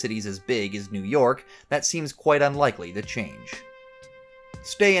influence in cities as big as New York, that seems quite unlikely to change.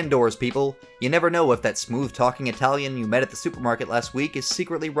 Stay indoors, people. You never know if that smooth-talking Italian you met at the supermarket last week is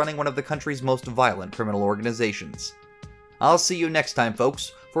secretly running one of the country's most violent criminal organizations. I'll see you next time,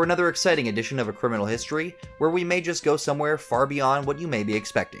 folks, for another exciting edition of A Criminal History, where we may just go somewhere far beyond what you may be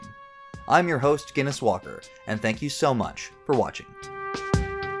expecting. I'm your host, Guiness Walker, and thank you so much for watching.